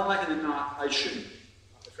 But more likely than not, I shouldn't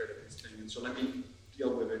be afraid of this thing, and so let me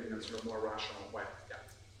deal with it in a sort of more rational way. Yeah.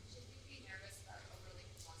 Should we be nervous about overly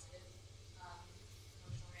positive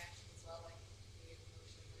emotional reactions as well, like the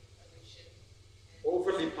emotion of elation?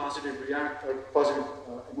 Overly positive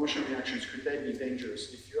emotional reactions, could they be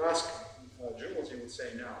dangerous? If you ask Jules, he would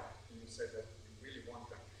say no. He would say that you really want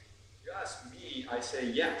them. If you ask me, I say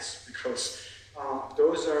yes, because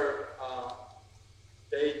those are,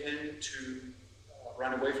 they tend to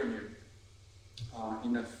run away from you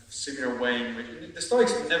in a similar way in which the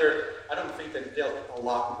Stoics never, I don't think they dealt a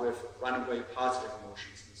lot with runaway positive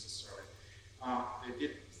emotions necessarily. They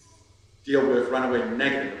did deal with runaway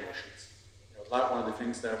negative emotions. One of the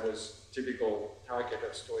things that was typical target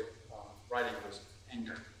of Stoic writing was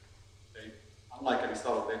anger. Unlike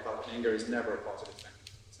Aristotle, they thought anger is never a positive thing.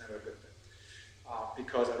 It's never a good thing.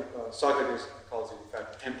 Because Socrates calls it, in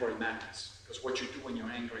fact, temporary madness. Because what you do when you're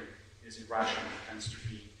angry is irrational. It tends to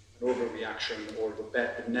be an overreaction or the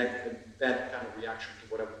bad kind of reaction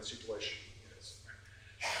to whatever the situation is.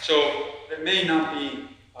 So there may not be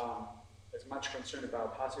as much concern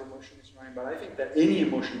about positive emotions, right? But I think that any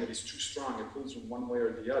emotion that is too strong, it pulls in one way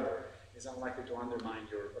or the other, is unlikely to undermine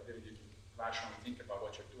your ability to rationally think about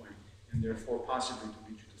what you're doing, and therefore possibly to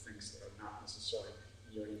lead you to things that are not necessarily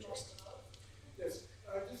in your interest. Yes,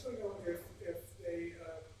 I just want to know if they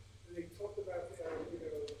talked about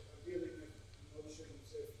dealing with emotions,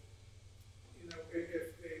 if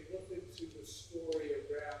they looked into the story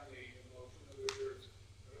around the emotion. In other words,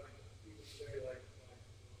 people say like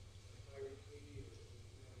Byron Katie,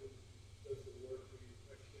 does the work where you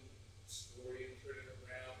question story and turn it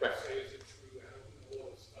around, right. Say is it true, all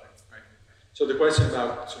this stuff. Right. So the question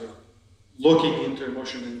about sort of looking into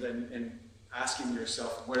emotion and asking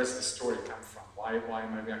yourself, where does the story come from? Why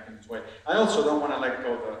am I reacting this way? I also don't want to let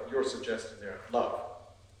go of your suggestion there, love.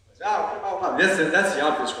 What about love? That's the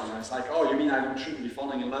obvious one. It's like, oh, you mean I shouldn't be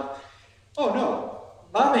falling in love? Oh, no.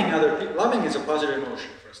 Loving is a positive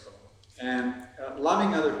emotion, first of all. And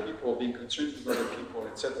loving other people, being concerned with other people,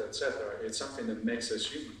 etc., it's something that makes us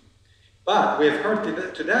human. But we have heard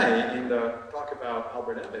today in the talk about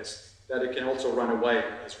Albert Ellis that it can also run away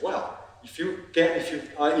as well. If you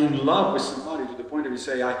are in love with somebody to the point where you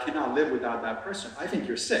say, I cannot live without that person, I think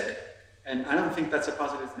you're sick. And I don't think that's a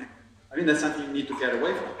positive thing. I mean, that's something you need to get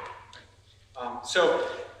away from.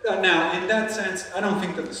 Now, in that sense, I don't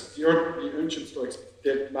think that the ancient Stoics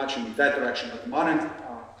did much in that direction, but the modern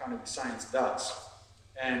kind of science does.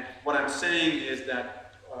 And what I'm saying is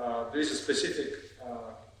that there is a specific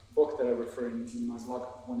book that I refer in my blog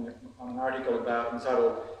on an article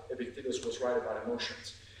entitled Epictetus Was Right About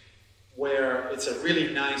Emotions, where it's a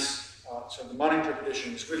really nice, so the modern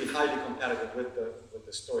interpretation is really highly compatible with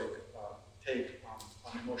the Stoic take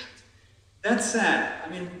on emotions. That said, I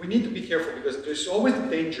mean, we need to be careful because there's always the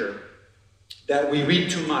danger that we read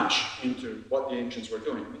too much into what the ancients were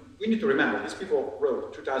doing. We need to remember, these people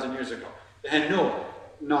wrote 2,000 years ago. They had no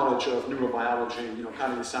knowledge of neurobiology,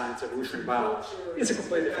 cognitive science, evolutionary biology. It's a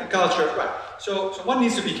completely different culture, right? So one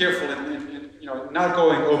needs to be careful in not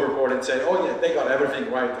going overboard and say, oh yeah, they got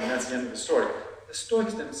everything right and that's the end of the story. The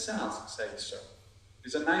Stoics themselves say so.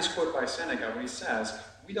 There's a nice quote by Seneca where he says,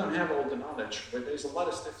 we don't have all the knowledge, but there's a lot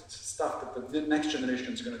of stuff that the next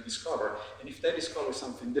generation is going to discover, and if they discover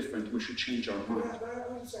something different, we should change our mind. Yeah, but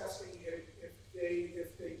I was asking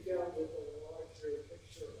if they dealt with a larger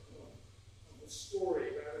picture of the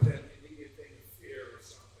story rather than immediate thing of fear or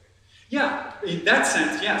something. Yeah, in that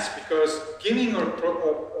sense, yes, because giving or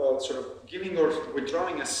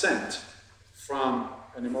withdrawing assent from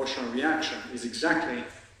an emotional reaction is exactly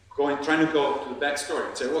trying to go to the backstory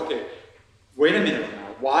and say, okay, wait a minute now,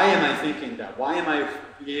 why am I thinking that? Why am I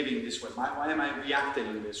behaving this way? Why am I reacting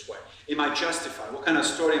in this way? Am I justified? What kind of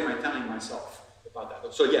story am I telling myself about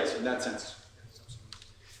that? So yes, in that sense.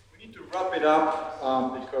 We need to wrap it up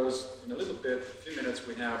because in a few minutes,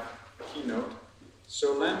 we have a keynote.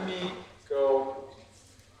 So let me go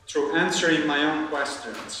through answering my own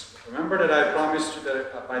questions. Remember that I promised you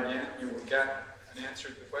that by the end you will get an answer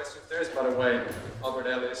to the questions. There's, by the way, Albert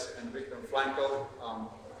Ellis and Viktor Frankl,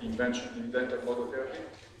 the inventor of logotherapy.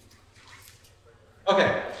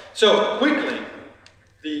 Okay, so quickly,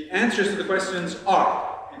 the answers to the questions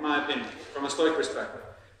are, in my opinion, from a Stoic perspective,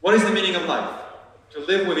 what is the meaning of life? To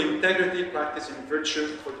live with integrity, practicing virtue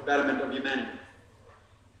for the betterment of humanity.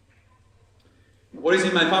 What is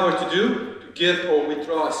in my power to do? To give or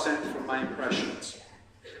withdraw assent from my impressions.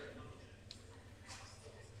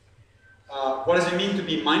 What does it mean to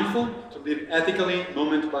be mindful? To live ethically,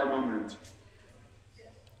 moment by moment.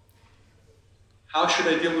 How should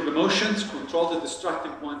I deal with emotions? Control the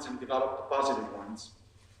destructive ones and develop the positive ones.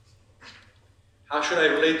 How should I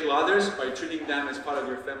relate to others? By treating them as part of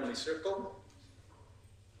your family circle.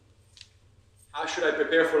 How should I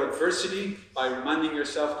prepare for adversity? By reminding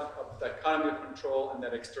yourself of the dichotomy of control and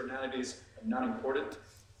that externalities are not important.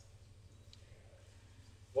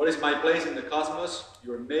 What is my place in the cosmos?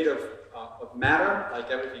 You are made of matter,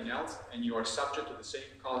 like everything else, and you are subject to the same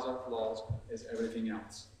causal laws as everything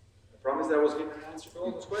else. I promise that I was giving an answer to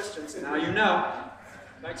all those questions. Now you know.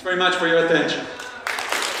 Thanks very much for your attention.